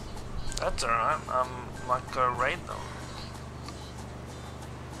 That's alright. Might go raid them.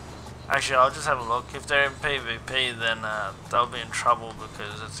 Actually, I'll just have a look. If they're in PvP, then they'll be in trouble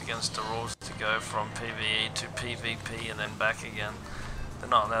because it's against the rules to go from PvE to PvP and then back again. They're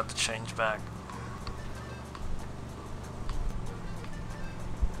not allowed to change back.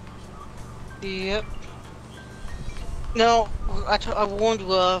 Yep. No, I warned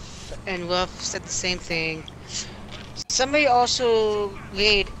Ruff, and Ruff said the same thing. Somebody also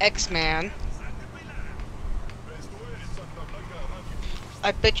raid X-Man.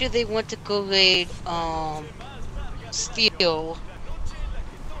 I bet you they went to go raid, Steel.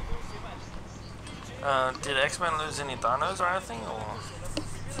 Did X-Men lose any dinos or anything, or?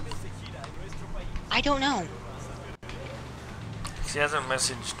 I don't know. He hasn't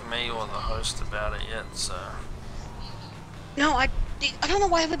messaged me or the host about it yet, so... No, I don't know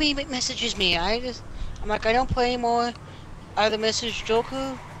why everybody messages me. I'm like, I don't play anymore. Either message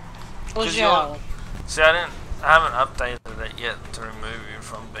Joker or 'Cause Zhao. See, I haven't updated it yet to remove you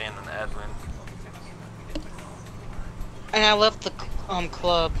from being an admin. And I left the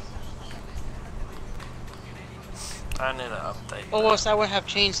club. I need to update Or that. else I would have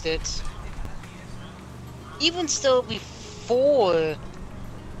changed it. Even still before.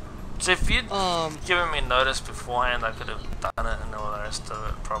 So if you'd Um. given me notice beforehand, I could have done it and all the rest of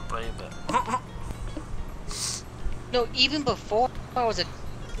it properly, but... No, even before I wasn't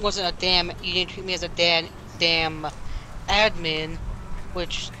a damn. You didn't treat me as a damn admin,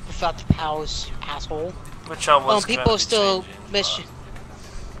 which without the powers, asshole. Which I was People gonna be still changing, miss.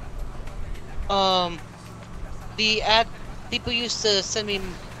 but- People used to send me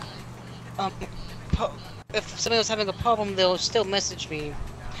if somebody was having a problem, they'll still message me.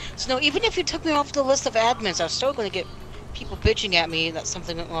 So no, even if you took me off the list of admins, I'm still gonna get people bitching at me that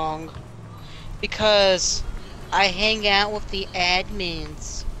something went wrong because I hang out with the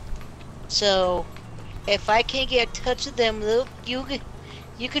admins. So if I can't get in touch with them, look, you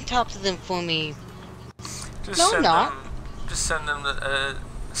can talk to them for me. Just No, send not. Just send them a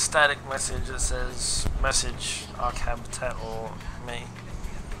static message that says message Arc Habitat or me.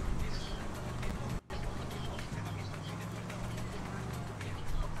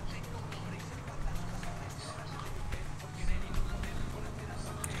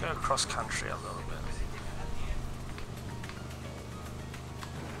 Go across country a little bit.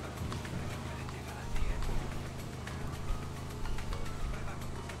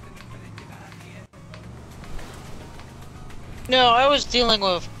 No, I was dealing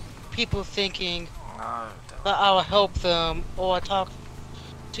with people thinking No, don't. that I would help them, or I talked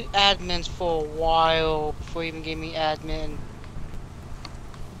to admins for a while before even gave me admin.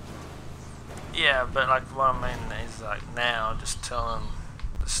 Yeah, but like what I mean is like now, just tell them,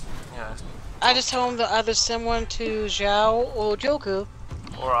 just, you know, I just told them to either send one to Zhao or Joku.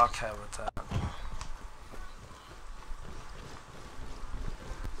 or Arc Habitat.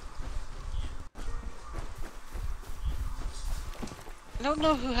 I don't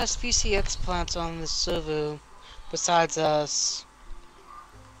know who has PCX plants on this server besides us.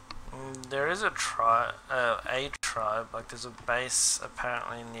 There is a tribe, like there's a base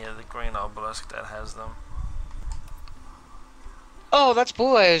apparently near the Green Obelisk that has them. Oh, that's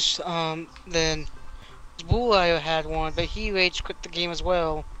Boolish. Then Boolish had one, but he rage quit the game as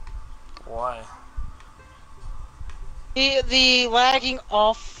well. Why? The lagging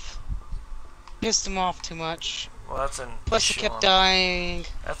off pissed him off too much. Well, that's an Plus, he issue. kept dying.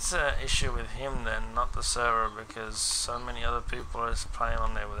 That's an issue with him then, not the server, because so many other people are just playing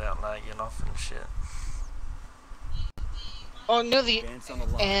on there without lagging off and shit. Oh, no, the Dance on the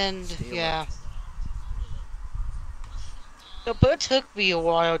line. and Stay yeah. alert. No, but it took me a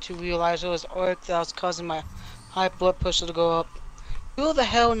while to realize it was Orc that was causing my high blood pressure to go up. Who the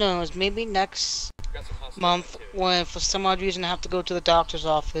hell knows? Maybe next Got some hostile month, activity. when for some odd reason I have to go to the doctor's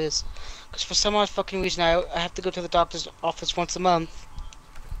office. Because for some odd fucking reason I have to go to the doctor's office once a month.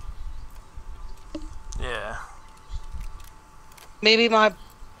 Yeah. Maybe my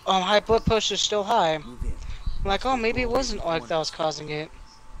high blood pressure is still high. Move in. I'm like, oh, maybe it wasn't Orc that was causing it.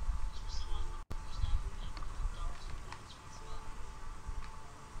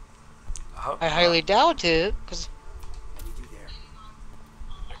 hope I highly doubt it, because, I need you there.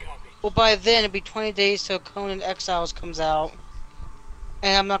 I copy. well, by then it'll be 20 days till Conan Exiles comes out.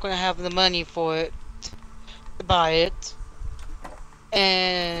 And I'm not going to have the money for it, to buy it.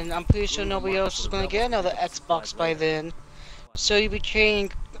 And I'm pretty sure nobody else is going to get another Xbox by then. So you'll be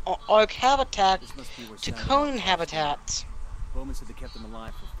trading Ark Habitat This must be where to Sandoval Conan was. Habitat. Bowman said they kept him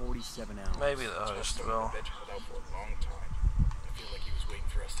alive for 47 hours. maybe the host Been will. out for a long time. I feel like he was waiting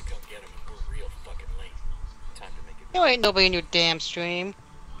for us to come get him, and we're real fucking late. Time to make it. There ain't nobody in your damn stream.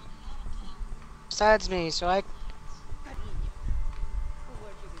 Besides me, so I...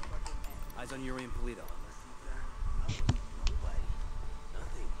 Eyes on Yuri and Polito. Nobody.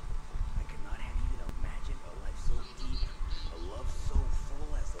 Nothing. I could not have even imagined a life so deep, a love so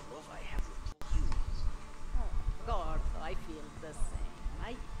full as the love I have with you. God, I feel the same.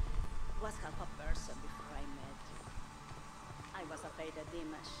 I was half a person before I met you. I was a faded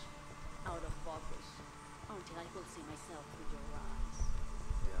image, out of focus, until I could see myself through your eyes.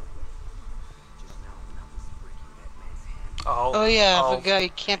 Just now when I was breaking that man's hand. Oh yeah, I oh, forgot you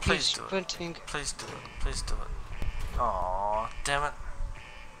can't be please do it. sprinting. Please do it. Please do it. Aw, damn it.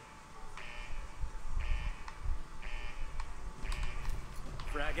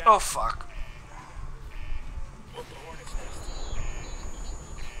 Frag out. Oh fuck. What the hornet's nest?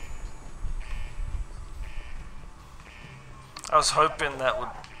 I was hoping that would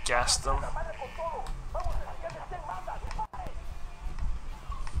gas them.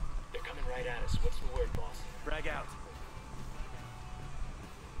 They're coming right at us. What's the word, boss? Frag out.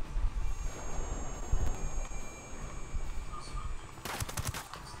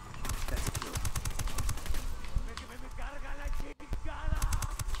 That's a kill.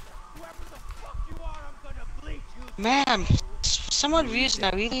 Man, for some odd reason I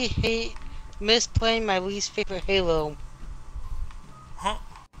really miss playing my least favorite Halo. Huh?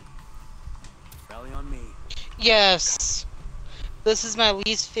 Rally on me. Yes, this is my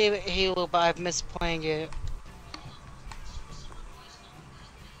least favorite Halo, but I've missed playing it.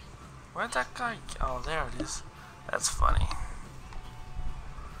 Where'd that guy go? Oh, there it is. That's funny.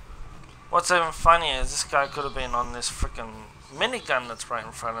 What's even funnier is this guy could have been on this freaking minigun that's right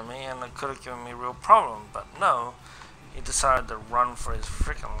in front of me and it could have given me a real problem, but no, he decided to run for his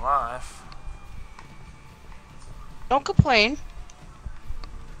freaking life. Don't complain.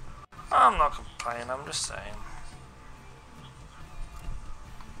 I'm not complaining, I'm just saying.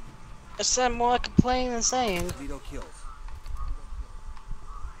 I sound more like complaining than saying. Polito killed.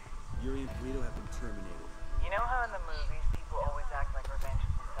 Yuri and Polito have been terminated. You know how in the movies people always act like revenge is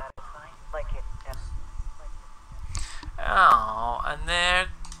satisfying? Like it. Oh, and there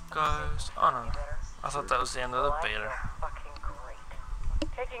goes. Oh no, I thought that was the end of the Well, I beta. feel fucking great.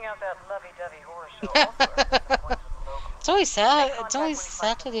 Taking out that lovey-dovey horror show also adds some points to the local. It's always sad. It's always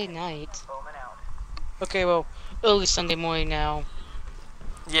Saturday night. Bowman out. Okay, well, early Sunday morning now.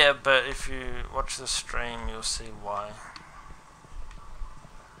 Yeah, but if you watch the stream, you'll see why.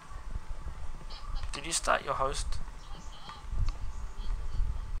 Did you start your host?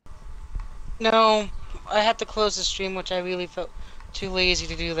 No, I had to close the stream, which I really felt too lazy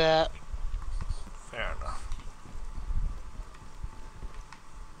to do that. Fair enough.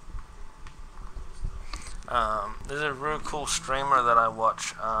 There's a real cool streamer that I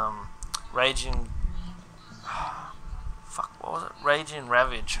watch, Raging... Fuck, what was it? Raging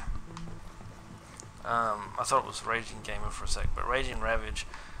Ravage. I thought it was Raging Gamer for a sec, but Raging Ravage,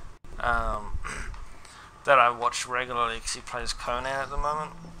 that I watch regularly because he plays Conan at the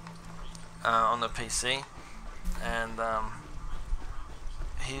moment, on the PC, and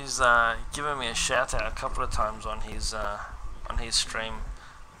he's given me a shout out a couple of times on his stream,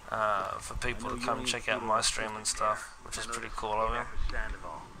 for people to come check out my stream and stuff, which is pretty cool of him.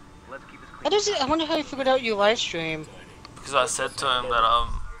 How does it? I wonder how you figured out your live stream. Because I said to him that I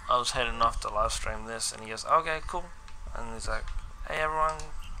was heading off to live stream this, and he goes, okay, cool, and he's like, hey everyone,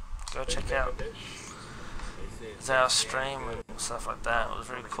 go check out our stream and stuff like that. It was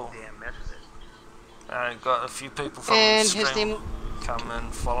really cool. And I got a few people from And the his stream name- come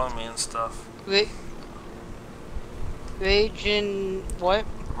and follow me and stuff. Raging what?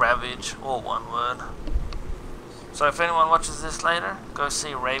 Ravage, all one word. So if anyone watches this later, go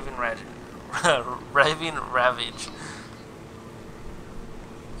see Raving Ravage.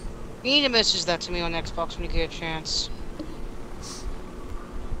 You need to message that to me on Xbox when you get a chance. It's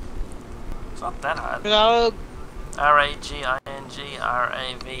not that hard. But I'll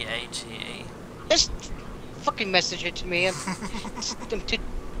RAGINGRAVAGE. just fucking message it to me. I'm too...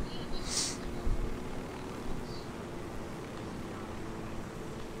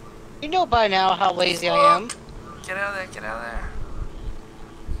 You know by now how lazy I am. Get out of there, get out of there.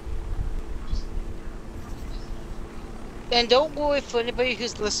 And don't worry for anybody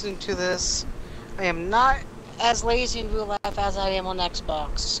who's listening to this. I am not as lazy in real life as I am on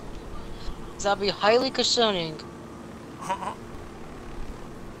Xbox. That'll be highly concerning.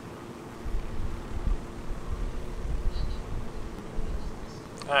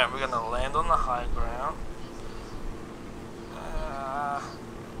 Alright, we're gonna land on the high ground.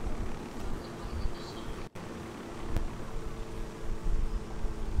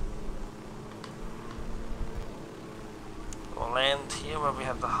 We'll land here where we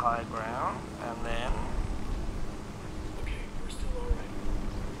have the high ground, and then Okay, we're still alright.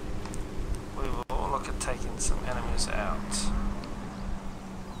 we will look at taking some enemies out.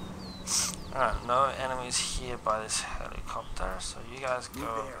 Alright, no enemies here by this helicopter, so you guys go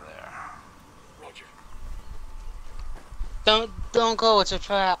over there. Roger. Don't go, it's a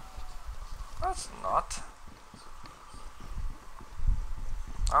trap. That's not.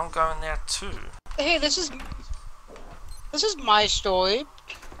 I'm going there too. Hey, this is my story.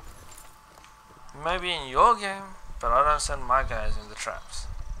 Maybe in your game, but I don't send my guys in the traps.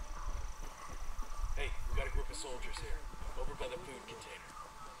 Hey, we got a group of soldiers here, over by the food container.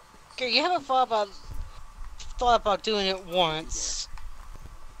 Okay, you haven't thought about doing it once.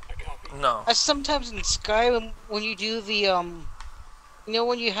 I copy. No. I sometimes in Skyrim when you do the you know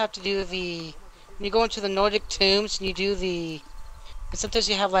when you have to do the when you go into the Nordic tombs and you do the and sometimes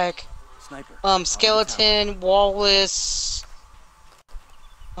you have like Sniper. skeleton, walrus,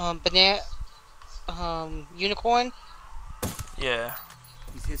 banana, unicorn. Yeah.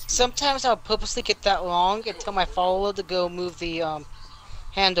 He's history. Sometimes I'll purposely get that wrong and tell my follower to go move the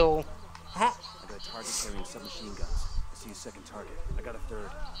handle. I got a target carrying submachine guns. I see a second target. I got a third.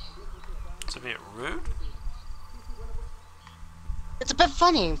 It's a bit rude. It's a bit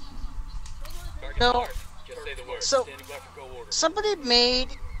funny. Target No. marked. Just say the word. So- Standing by for go order. Somebody made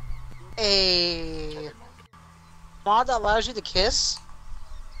a mod that allows you to kiss,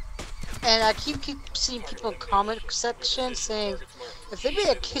 and I keep seeing people in comment section saying, if they made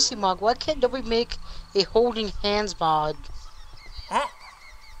a kissing mod, why can't nobody make a holding hands mod?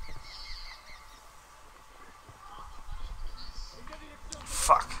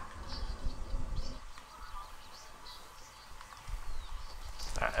 Fuck.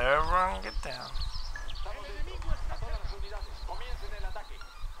 Now everyone get down.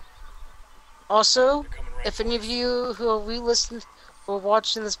 Also, if any of you who are re-listening or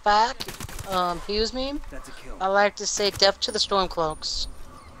watching this back, here's me, That's a kill. I like to say death to the Stormcloaks.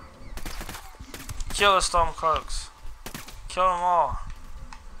 Kill the Stormcloaks. Kill them all.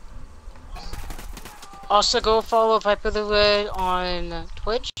 Also, go follow Viper the Red on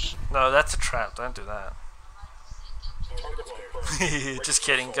Twitch. No, that's a trap. Don't do that. Target's confirmed. Just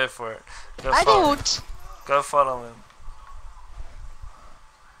kidding. Go for it. Go I follow him. don't! Go follow him.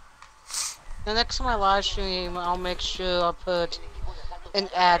 The next time I live stream, I'll make sure I'll put an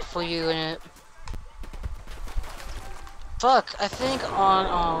ad for you in it. Fuck, I think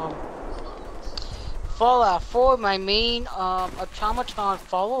on Fallout 4, my main Automaton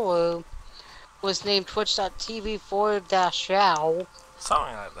follower was named twitch.tv/Yao.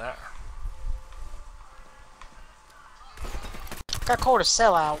 Something like that. Got called a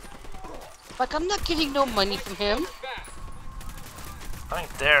sellout. Like, I'm not getting no money from him. I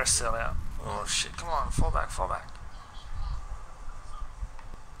think they're a sellout. Oh shit, come on, fall back, fall back.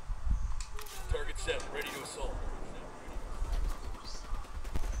 Target set, ready to assault.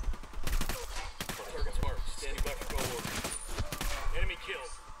 Target's marked, standing by for go order. Enemy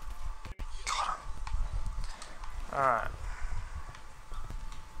killed. Got him. Alright.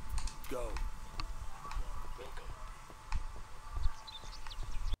 Go. Welcome.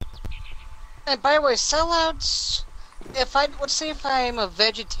 And by the way, sellouts, let's say if I'm a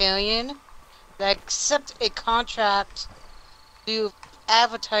vegetarian, and I accept a contract to do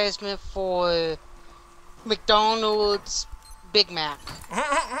advertisement for McDonald's Big Mac.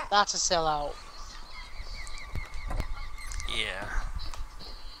 That's a sellout. Yeah.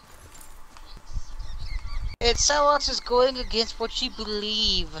 Sellouts is going against what you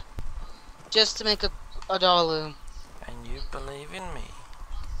believe, just to make a dollar. And you believe in me.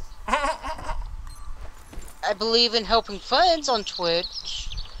 I believe in helping friends on Twitch,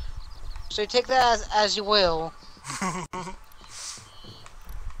 so take that as you will.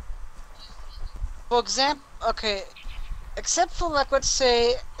 For example, okay, except for like, let's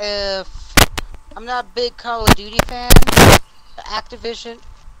say, if I'm not a big Call of Duty fan, Activision,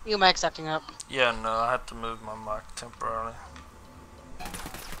 your mic's acting up. Yeah, no, I had to move my mic temporarily.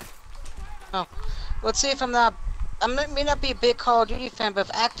 Oh, let's see if may not be a big Call of Duty fan, but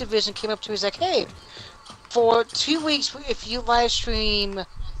if Activision came up to me and was like, hey, for 2 weeks, if you live stream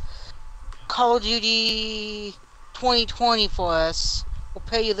Call of Duty 2020 for us. We'll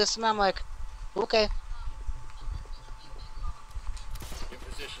pay you this amount. I'm like, okay. In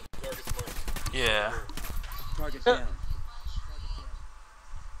position. Target's marked. Yeah. Target down.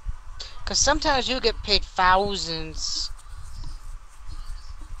 Because sometimes you get paid thousands.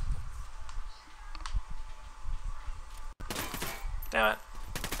 Damn it.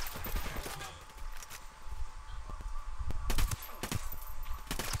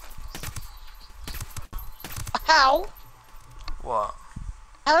 How? What?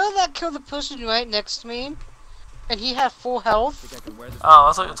 How did that kill the person right next to me? And he had full health? Think I can wear this Oh,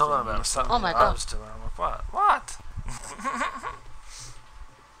 I thought you were talking about something Oh my I God. was doing. I'm like, what? What?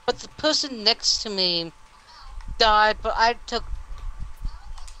 But the person next to me died, but I took...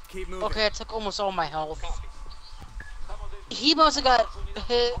 Keep moving. Okay, I took almost all my health. He must have got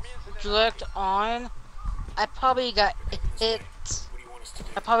hit direct on. I probably got hit... What do you want us to do?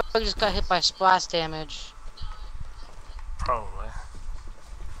 I probably just got hit by splash damage. Probably.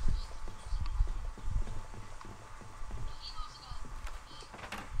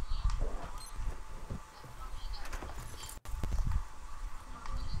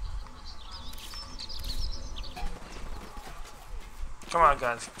 Come on,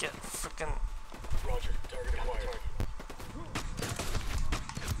 guys, get freaking. Roger. Target acquired.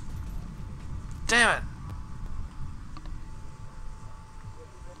 Damn it!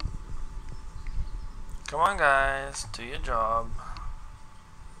 Come on, guys, do your job.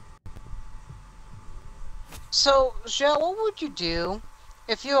 So, Joe, what would you do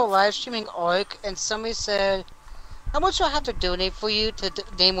if you were live streaming Ark and somebody said, how much do I have to donate for you to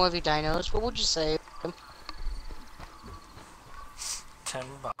name one of your dinos? What would you say? $10.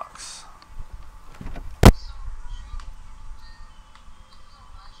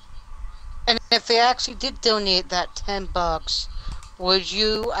 And if they actually did donate that $10, would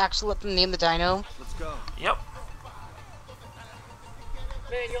you actually let them name the dino? Let's go. Yep.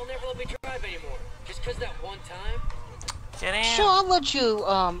 Man, you'll never let me drive anymore. Just 'cause that one time? Get in. Sure, I'll let you,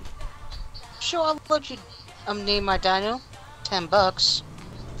 name my dino. $10.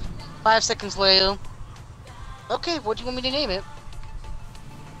 5 seconds later. Okay, what do you want me to name it?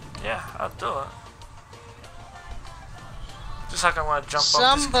 Yeah, I'll do it. Just like I want to jump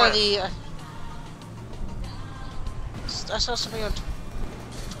off Somebody, this I saw somebody on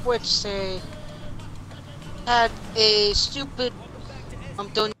Twitch say, had a stupid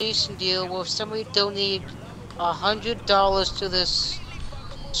donation deal where somebody donated $100 to this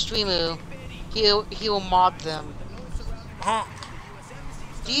streamer, he'll mod them. cliff.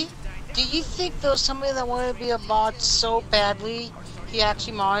 Do you think there was somebody that wanted to be a mod so badly he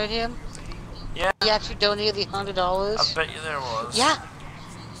actually modded him? Yeah, He actually donated the $100? I bet you there was. Yeah.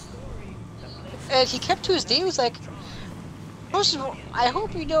 And he kept to his name. He was like, first of all, I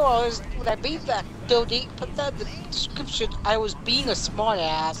hope you know when I made that donate, put that in the description, I was being a smart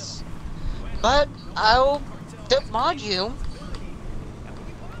ass. But I'll mod you.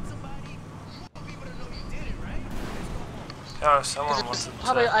 Yeah, if someone wanted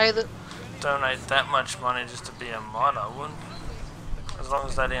Probably to either. donate that much money just to be a mod, I wouldn't. As long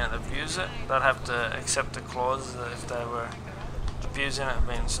as they didn't abuse it, they'd have to accept the clause that if they were abusing it and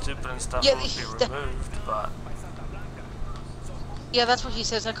being stupid and stuff, Yeah, it would be removed, but... Yeah, that's what he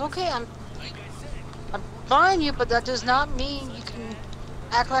says. Like, okay, I'm buying you, but that does not mean you can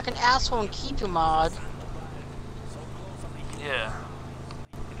act like an asshole and keep your mod. Yeah.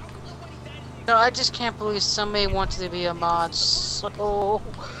 No, I just can't believe somebody wanted to be a mod so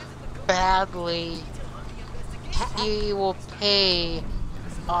badly. He will pay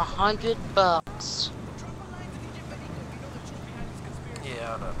 $100.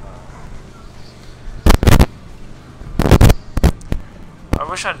 Yeah, I don't know. I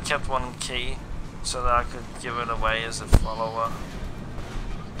wish I'd kept one key so that I could give it away as a follower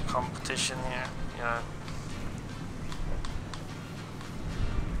competition here, you know.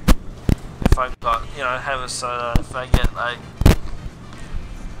 If I got, you know, have it so that if I get like,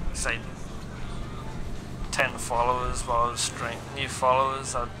 say, 10 followers while I was streaming, new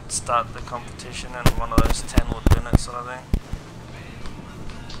followers, I'd start the competition and one of those 10 would win it, sort of thing.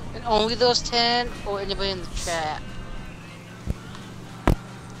 And only those 10 or anybody in the chat?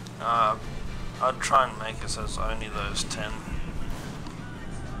 I'd try and make it so it's only those 10.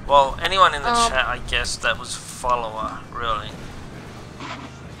 Well, anyone in the chat, I guess, that was follower, really.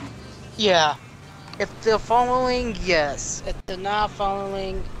 Yeah. If they're following, yes. If they're not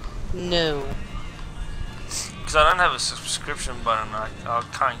following, no. Because I don't have a subscription button, I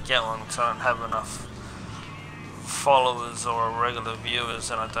can't get one because I don't have enough followers or regular viewers,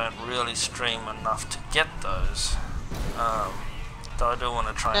 and I don't really stream enough to get those. Though I do want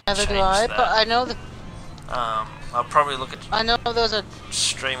to try and Neither change do I, that. but I know that. I'll probably look at I know those are.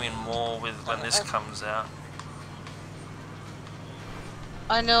 streaming more with when this comes out.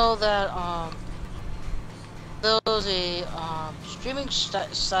 I know that there was a streaming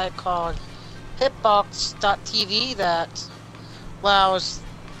site called Hitbox.tv that allows.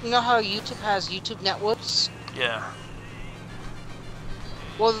 You know how YouTube has YouTube networks? Yeah.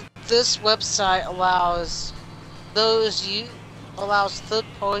 Well, this website allows third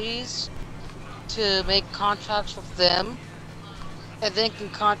parties to make contracts with them, and then can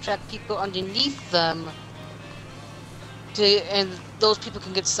contract people underneath them and those people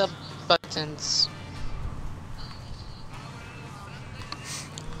can get sub buttons.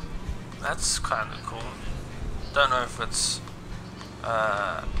 That's kind of cool. Don't know if it's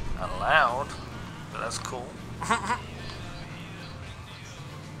allowed, but that's cool.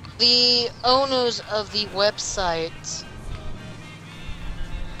 The owners of the website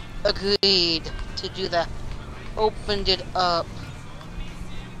agreed to do that, opened it up,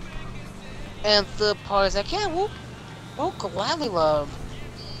 and the party's like, yeah, we'll gladly love.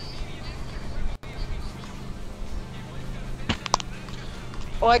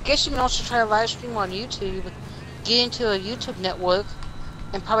 Or I guess you can also try a live stream on YouTube, get into a YouTube network,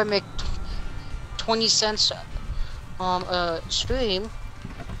 and probably make 20 cents on a stream.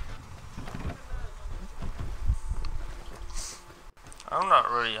 I'm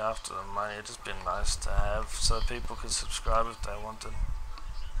not really after the money, it'd just been nice to have so people could subscribe if they wanted.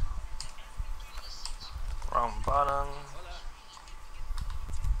 Wrong button.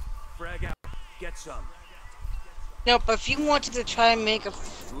 Frag out. Get some. No, but if you wanted to try and make a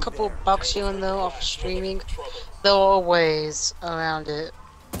couple bucks here and there off streaming, there are ways around it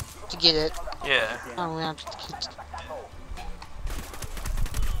to get it. Yeah. Around it to get it.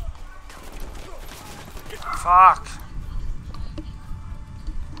 Fuck!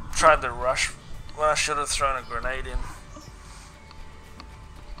 Tried to rush when I should have thrown a grenade in.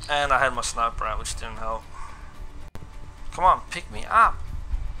 And I had my sniper out, which didn't help. Come on, pick me up!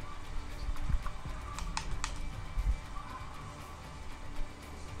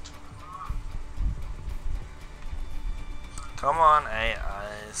 Come on,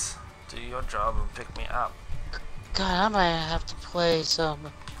 AIs. Do your job and pick me up. God, I might have to play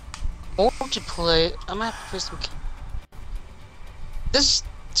some multiplayer. I might have to play some. This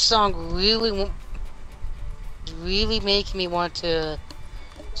song really making me want to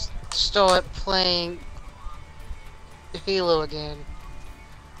start playing Halo again.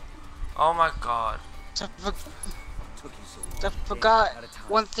 Oh my god. I forgot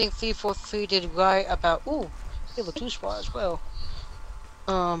one thing 343 did right about. Ooh, Halo 2 spot as well.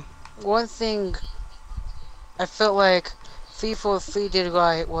 One thing I felt like 343 did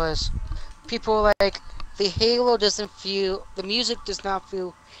right was people were like the Halo doesn't feel, the music does not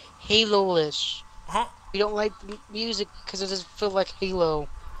feel Halo-ish. You don't like the music because it doesn't feel like Halo,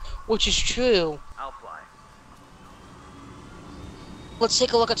 which is true. I'll fly. Let's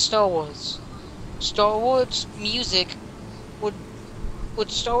take a look at Star Wars. Star Wars music would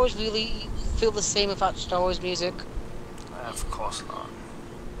Star Wars really feel the same without Star Wars music? Of course not.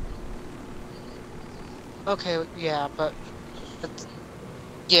 Okay, yeah, but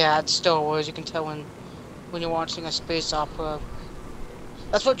yeah, it's Star Wars. You can tell when you're watching a space opera.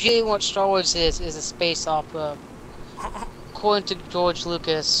 That's what Star Wars is a space opera, according to George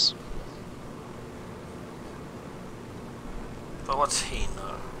Lucas. But what's he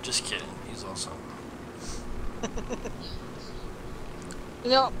know? Just kidding, he's awesome.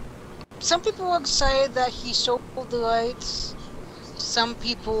 You know, some people were excited that he sold the rights. Some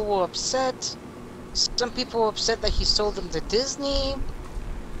people were upset. Some people were upset that he sold them to Disney.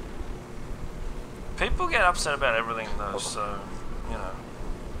 People get upset about everything though, so, you know.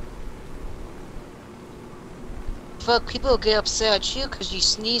 But people get upset at you because you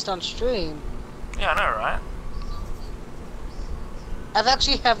sneezed on stream. Yeah, I know, right? I've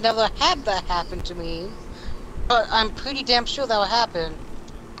actually never had that happen to me, but I'm pretty damn sure that will happen.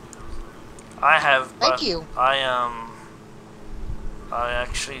 I have, but Thank you. I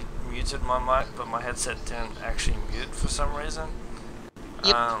actually muted my mic, but my headset didn't actually mute for some reason.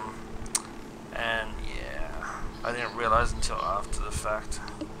 Yep. And yeah, I didn't realize until after the fact.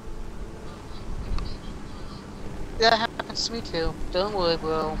 That happens to me too. Don't worry,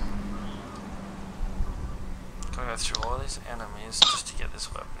 bro. Gotta go through all these enemies just to get this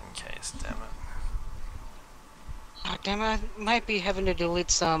weapon case, damn it. Oh, damn it, I might be having to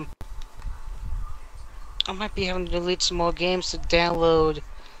delete some. I might be having to delete some more games to download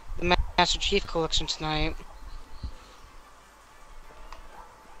the Master Chief Collection tonight.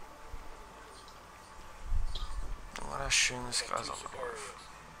 I'm gonna assume this guy's on the roof.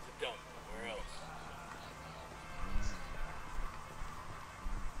 Dump. Where else?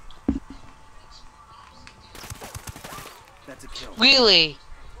 That's a kill. Really?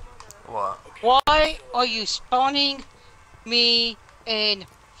 What? Why are you spawning me in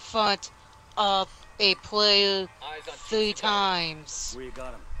front of a player Eyes on 3 times? Where you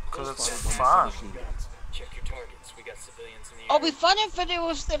got him? Because it's Spotted one fun. with submachine guns. Check your targets. We got civilians in the I'll area. be fun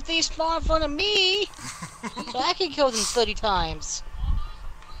if they spawn in front of me, so I can kill them 30 times.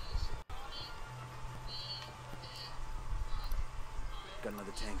 Got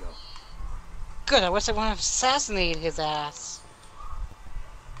another tango. Good, I wish I wouldn't have assassinated his ass.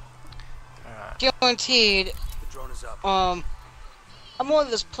 Alright. Guaranteed, The drone is up. I'm one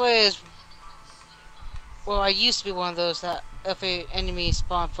of those players. Well, I used to be one of those that if an enemy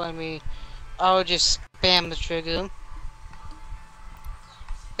spawned in front of me, I would just spam the trigger.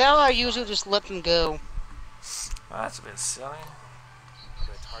 Now I usually just let them go. Oh, that's a bit silly. I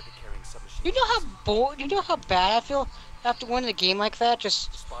got a target carrying submachine. You know how bored, you know how bad I feel after winning a game like that?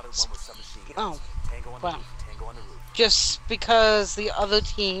 Just, Spotted one with submachine guns. oh, Tango on the wow. roof. Tango on the roof. Just because the other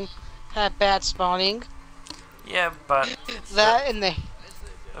team had bad spawning. Yeah, but That and the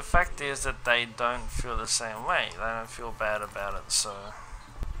the fact is that they don't feel the same way. They don't feel bad about it, so...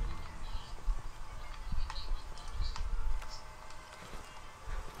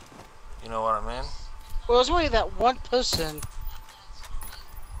 You know what I mean? well, it was only that one person.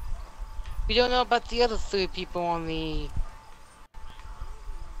 We don't know about the other 3 people on the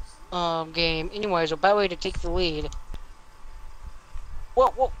game. Anyways, a bad way to take the lead.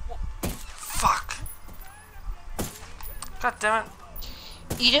 What? Fuck! God damn it.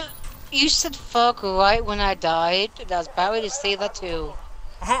 You said fuck right when I died. That was a bad way to say that too.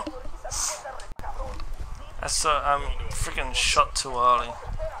 That's so, freaking shot too early.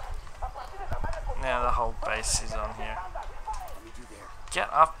 Now the whole base is on here. Get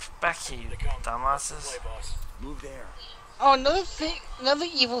up, back here, you dumbasses. Move there. Oh, another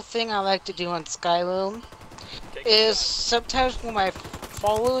evil thing I like to do on Skyrim is sometimes when my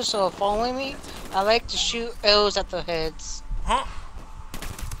followers are following me, I like to shoot arrows at their heads. Huh?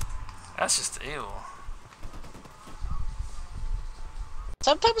 That's just evil.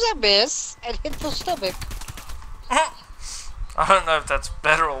 Sometimes I miss and hit the stomach. I don't know if that's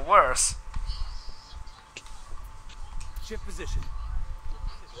better or worse. Shift position.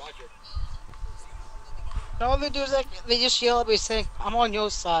 Roger. All they do is like they just yell at me saying, "I'm on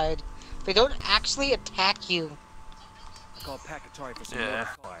your side." They don't actually attack you, I call Packatari for some Yeah.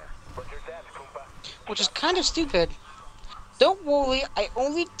 fire. which is kind of stupid. Don't worry, I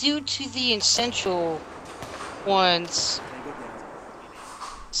only do to the essential ones. Tango down.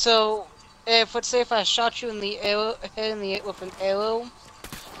 So, if let's say if I shot you in the head with an arrow,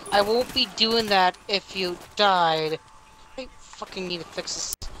 I won't be doing that if you died. I fucking need to fix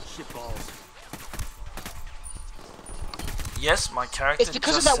this. Shit balls. Yes, my character It's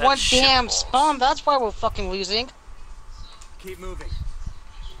because of just that one said damn shitballs. spawn. That's why we're fucking losing. Keep moving.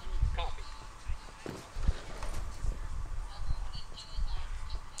 Copy.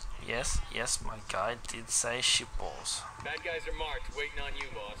 Yes, my guy did say shitballs. Bad guys are marked, waiting on you,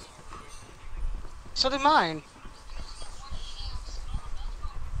 boss. So did mine.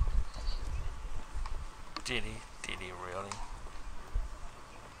 Did he? Did he really?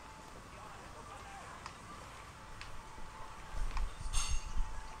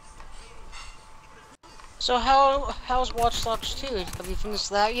 So how's Watch Dogs 2? Have you finished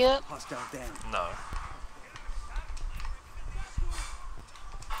that yet? Hostile down. No.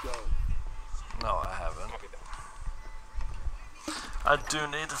 Go. No, I haven't. Copy that. I do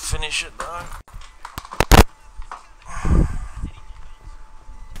need to finish it though.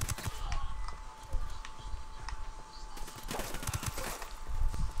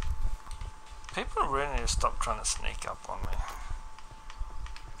 People really need to stop trying to sneak up on me.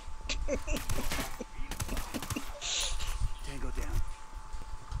 Tango down.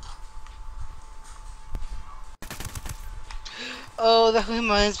 Oh, that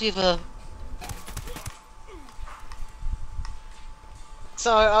reminds me of a...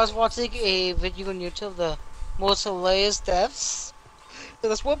 Sorry, I was watching a video on YouTube of the most hilarious deaths.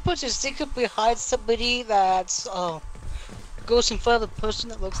 There's one person secret behind somebody that's, goes in front of the person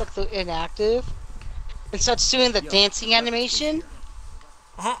that looks like they're inactive and starts doing the dancing animation.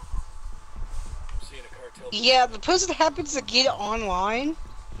 Seeing a cartel. Yeah, the person happens to get online,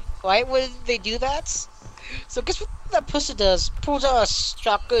 right, when they do that. So guess what that person does? Pulls out a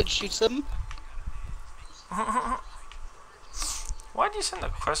shotgun and shoots them. Why do you send a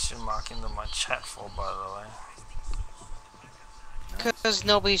question mark into my chat for, by the way? Because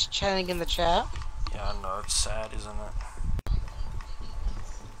nobody's chatting in the chat. Yeah, I know, it's sad, isn't it?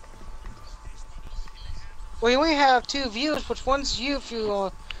 Well, you only have 2 views, which one's you if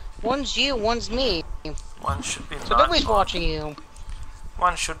you, one's you, one's me. One should be So nobody's watching you.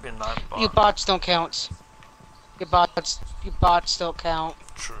 One should be Nightbot. You bots don't count. Your bots don't count.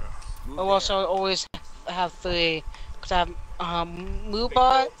 True. I also always have 3. Cause I have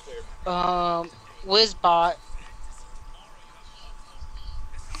Moobot, Wizbot.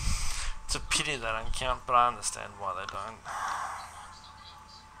 It's a pity they don't count, but I understand why they don't.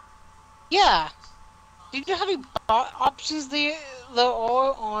 Yeah. Do you know how many bot options there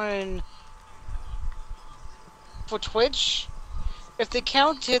are on for Twitch? If they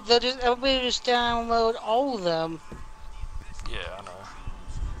counted, they'll just everybody just download all of them. Yeah, I know.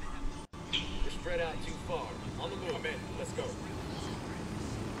 You're spread out too far. On the move, man. Let's go.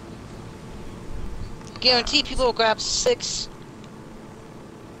 Guarantee people will grab 6.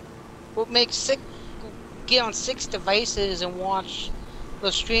 Will make 6. Get on 6 devices and watch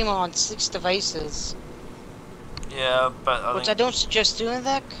the stream on 6 devices. Yeah, but I Which think I don't suggest doing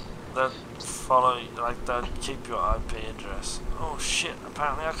that. that follow, like, that keep your IP address. Oh shit!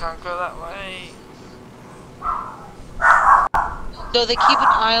 Apparently I can't go that way. So they keep an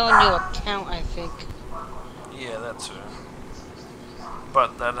eye on your account, I think. Yeah, that too.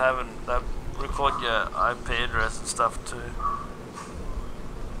 But that record your IP address and stuff too.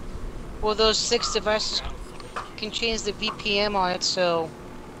 Well, those 6 devices can change the VPN on it, so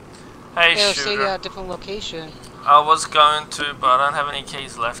Hey, it'll say shooter. you're at a different location. I was going to, but I don't have any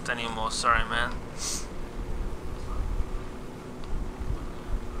keys left anymore. Sorry, man.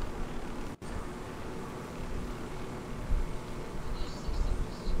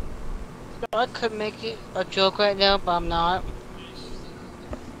 I could make it a joke right now, but I'm not.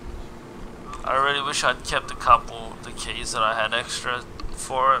 I really wish I'd kept a couple of the keys that I had extra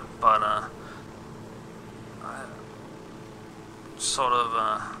for it, but I sort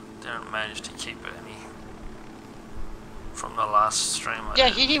of didn't manage to keep any from the last stream. Yeah,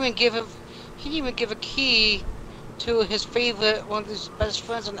 he didn't even give a key to his favorite, one of his best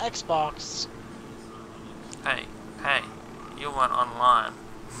friends on Xbox. Hey, you went online.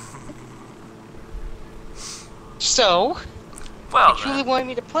 So, Well, if you really wanted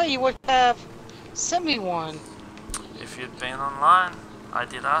me to play, you would have sent me one. if you'd been online, I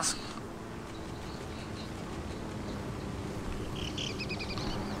did ask.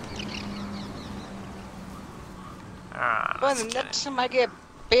 Alright, But let's the get next it. time I get a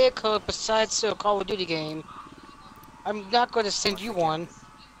bear code besides a Call of Duty game, I'm not going to send you one.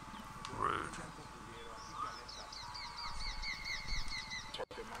 Rude.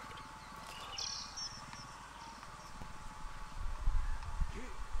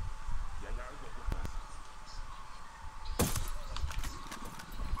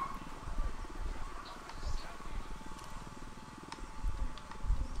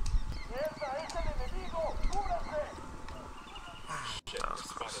 That was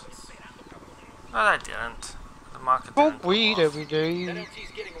close. No, they didn't. The market didn't Smoke come weed off. every day.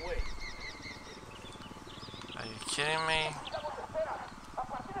 NLT's getting away. Are you kidding me?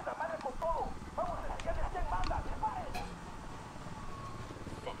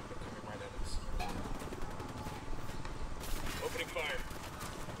 Fuck, they're coming right at us. Opening fire.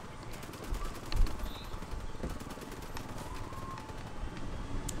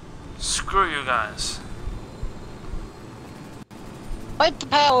 Screw you guys. Fight the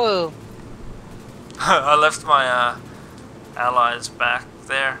power! I left my allies back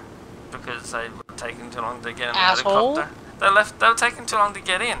there because they were taking too long to get in the Asshole. helicopter. They were taking too long to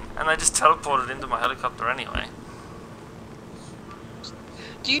get in, and they just teleported into my helicopter anyway.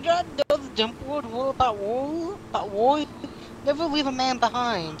 Do you not know the dump word rule about war? Never leave a man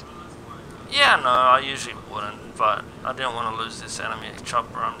behind. Yeah, no, I usually wouldn't, but I didn't want to lose this enemy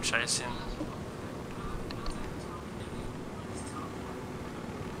chopper I'm chasing.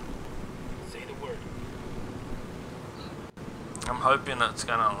 Say the word. I'm hoping it's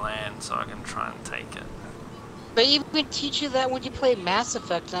gonna land so I can try and take it. They even teach you that when you play Mass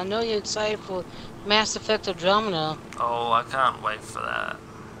Effect. And I know you're excited for Mass Effect Andromeda. Oh, I can't wait for that.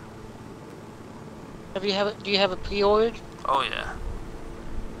 Do you have it pre-ordered? Oh yeah.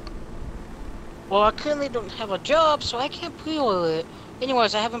 Well, I currently don't have a job, so I can't pre-order it.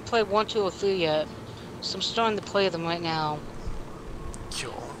 Anyways, I haven't played 1, 2, or 3 yet, so I'm starting to play them right now.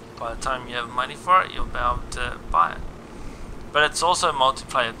 Cool. By the time you have money for it, you'll be able to buy it. But it's also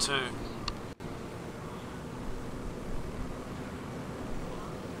multiplayer too.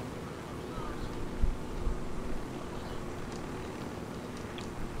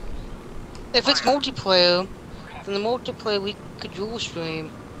 If it's multiplayer, then the multiplayer we could dual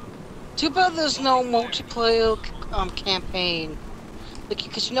stream. Too bad there's no multiplayer campaign.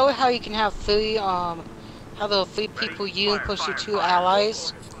 Because you know how you can have 3 how there are 3 people, you and plus your 2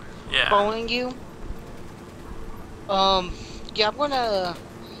 allies Yeah. following you? Yeah, I'm gonna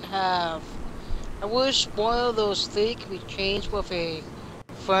have. I wish one of those three could be changed with a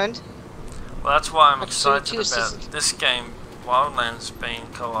friend. Well, that's why I'm Like excited about assistants. this game, Wildlands, being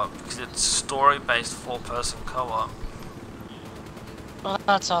co-op, because it's story-based 4-person co-op. Oh,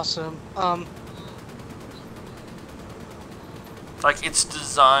 that's awesome. Like, it's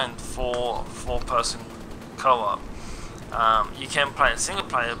designed for 4-person co-op. You can play it single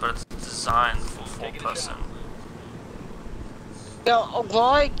player, but it's designed for 4-person. Yeah, a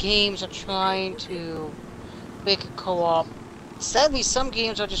lot of games are trying to make it co-op. Sadly, some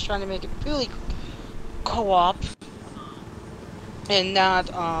games are just trying to make it purely co-op and not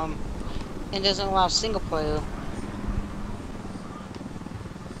and doesn't allow single player.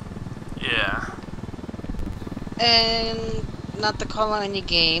 Yeah. And not to call out any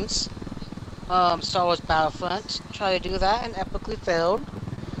games. Star Wars Battlefront tried to do that and epically failed.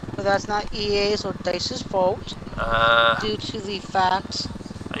 But that's not EA's or DICE's fault. Due to the fact.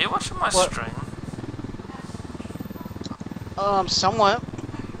 Are you watching my stream? Somewhat.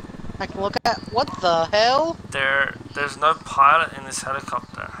 I can look at what the hell? There's no pilot in this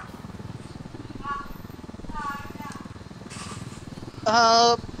helicopter.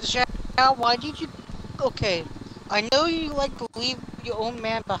 Zhao, why did you? Okay, I know you like to leave your own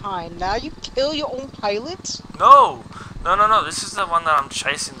man behind. Now you kill your own pilots? No! No. This is the one that I'm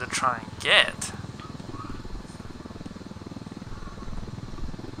chasing to try and get.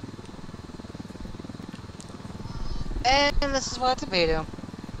 And this is what I debate him.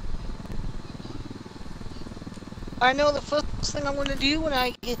 I know the first thing I'm gonna do when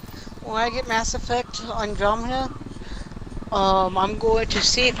I get Mass Effect Andromeda, I'm going to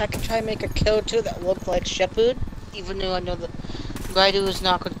see if I can try and make a character that look like Shepard, even though I know the writer is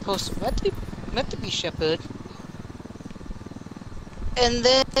not going to post it meant to be Shepard. And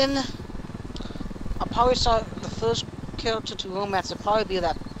then I'll probably start the first character to romance. Will probably be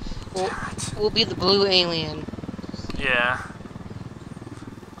that will be the blue alien. Yeah.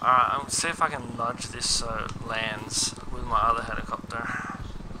 Alright, I'll see if I can nudge this so it lands with my other helicopter.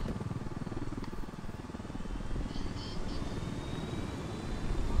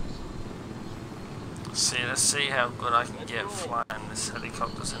 Let's see how good I can get flying these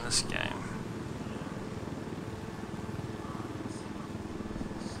helicopters in this game.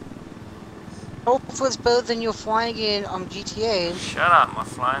 Hopefully it's better than you're flying in GTA. Shut up, my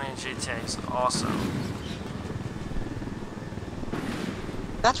flying in GTA is awesome.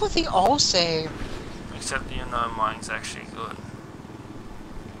 That's what they all say. Except you know mine's actually good.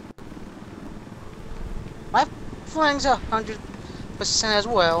 My flying's 100% as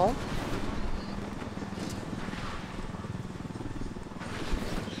well.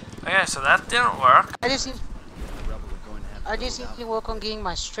 Okay, so that didn't work. I just need to work on getting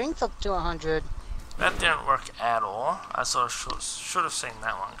my strength up to 100. That didn't work at all. I sort of should have seen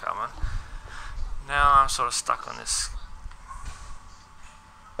that one coming. Now I'm sort of stuck on this.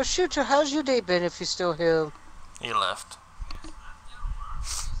 But Shooter, how's your day been if you're still here? He left.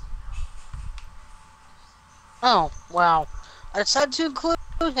 Oh, wow. I decided to include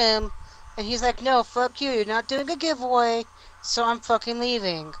him, and he's like, no, fuck you, you're not doing a giveaway, so I'm fucking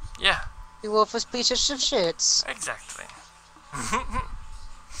leaving. Yeah. You worthless piece of shits. Exactly.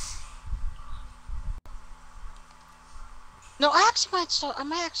 No, I actually I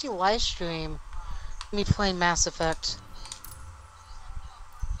might actually live stream me playing Mass Effect.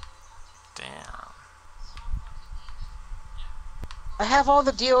 Damn. I have all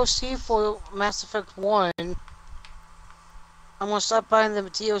the DLC for Mass Effect 1. I'm gonna start buying the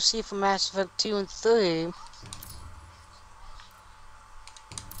DLC for Mass Effect 2 and 3.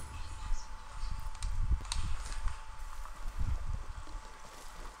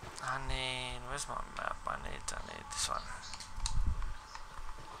 Where's my map? I need this one.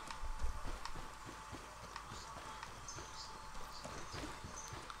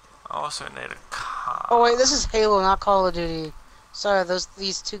 I also need a car. Oh wait, this is Halo, not Call of Duty. Sorry,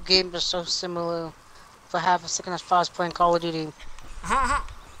 these two games are so similar. For half a second I thought I was playing Call of Duty.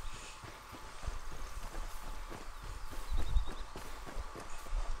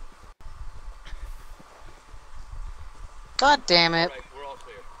 God damn it. Right, we're all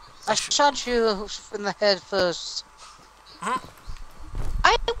clear. I shot you in the head first.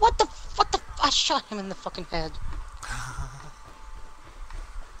 I shot him in the fucking head.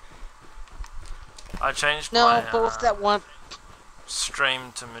 I changed my but with that one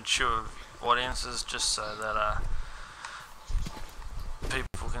stream to mature audiences just so that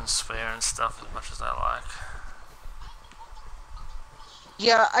people can swear and stuff as much as they like.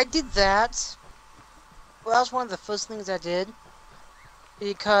 Yeah, I did that. Well, that was one of the first things I did.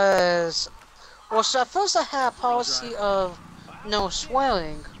 Because Well, so at first I had a policy of no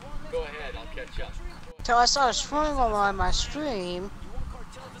swearing. Go ahead, I'll catch up. Till I started swearing on my stream.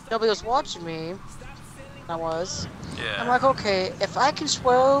 Nobody was watching me. I was. Yeah. I'm like, okay, if I can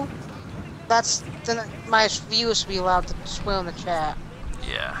swear, then my viewers should be allowed to swear in the chat.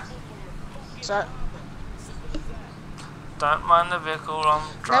 Yeah. So. Don't mind the vehicle I'm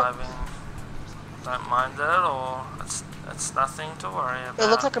driving. Don't mind it at all. It's nothing to worry about. It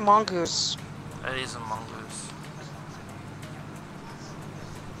looked like a mongoose. It is a mongoose.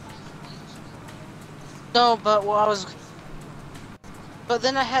 No, but But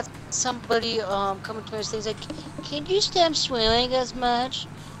then I had somebody coming to me and say, like, "Can you stop swearing as much?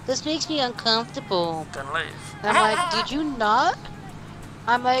 This makes me uncomfortable." Then leave. And I'm like, "Did you not?"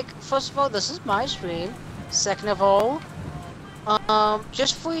 I'm like, first of all, this is my stream. Second of all,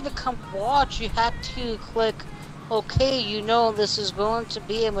 just for you to come watch, you had to click, okay, you know this is going to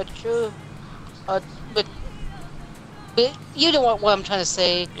be a mature, but you know what I'm trying to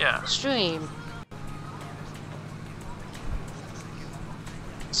say. Yeah. Stream.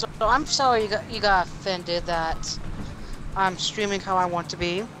 So I'm sorry you got offended that I'm streaming how I want to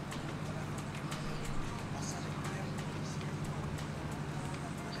be.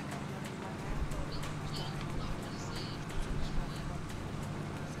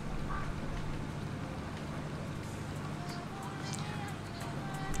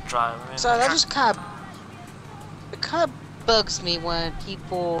 Driving. So that just kind of bugs me when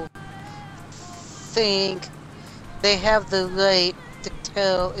people think they have the right to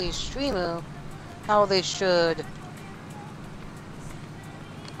tell a streamer how they should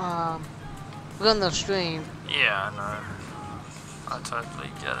run their stream. Yeah, I know. I totally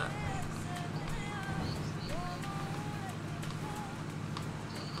get it.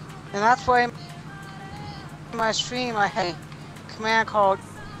 And that's why in my stream I have a command called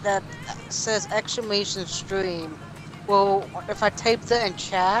that says !stream. Well, if I type that in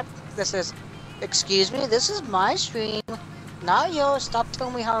chat, that says, "Excuse me, this is my stream, not yours. Stop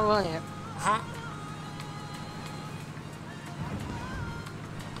telling me how to run it."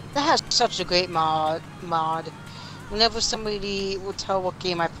 That has such a great mod. Whenever somebody will tell what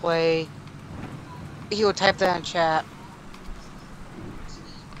game I play, he will type that in chat.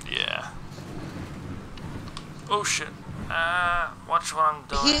 Yeah. Oh shit. Watch what I'm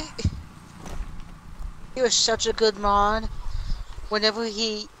doing. He was such a good mod. Whenever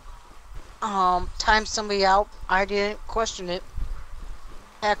he timed somebody out, I didn't question it.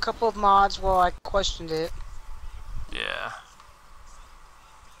 I had a couple of mods where I questioned it. Yeah.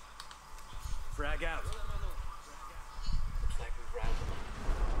 Frag out. Looks like we've routed them.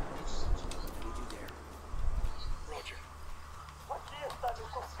 Need you there. Roger.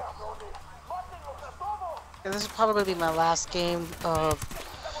 And this is probably going to be my last game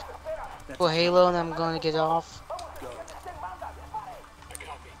for Halo, and I'm going to get off.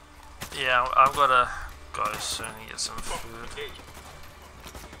 Yeah, I've gotta go soon and get some food.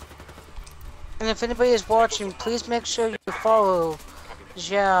 And if anybody is watching, please make sure you follow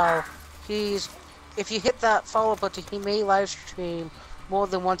Zhao. If you hit that follow button, he may live stream more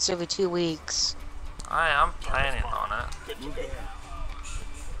than once every 2 weeks. I'm planning on it.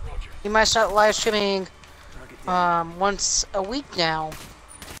 He might start live streaming once a week now.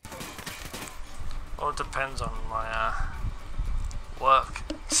 Well, it depends on my work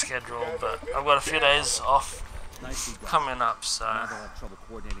schedule, but I've got a few days off coming up, so. Now they'll have trouble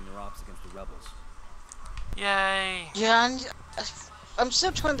coordinating their ops against the rebels. Yay! Yeah, I'm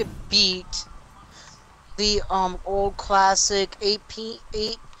still trying to beat the old classic 8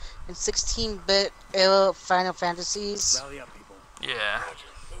 and 16-bit era Final Fantasies. Rally up, people. Yeah.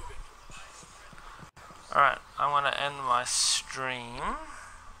 Alright, I'm gonna end my stream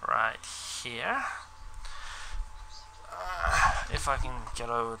right here. If I can get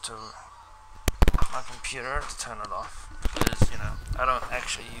over to my computer to turn it off, because, you know, I don't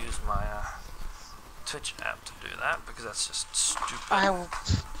actually use my Twitch app to do that, because that's just stupid.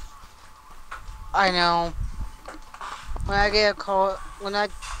 I know. When I get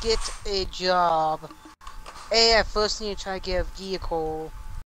a job, I first need to try to get a vehicle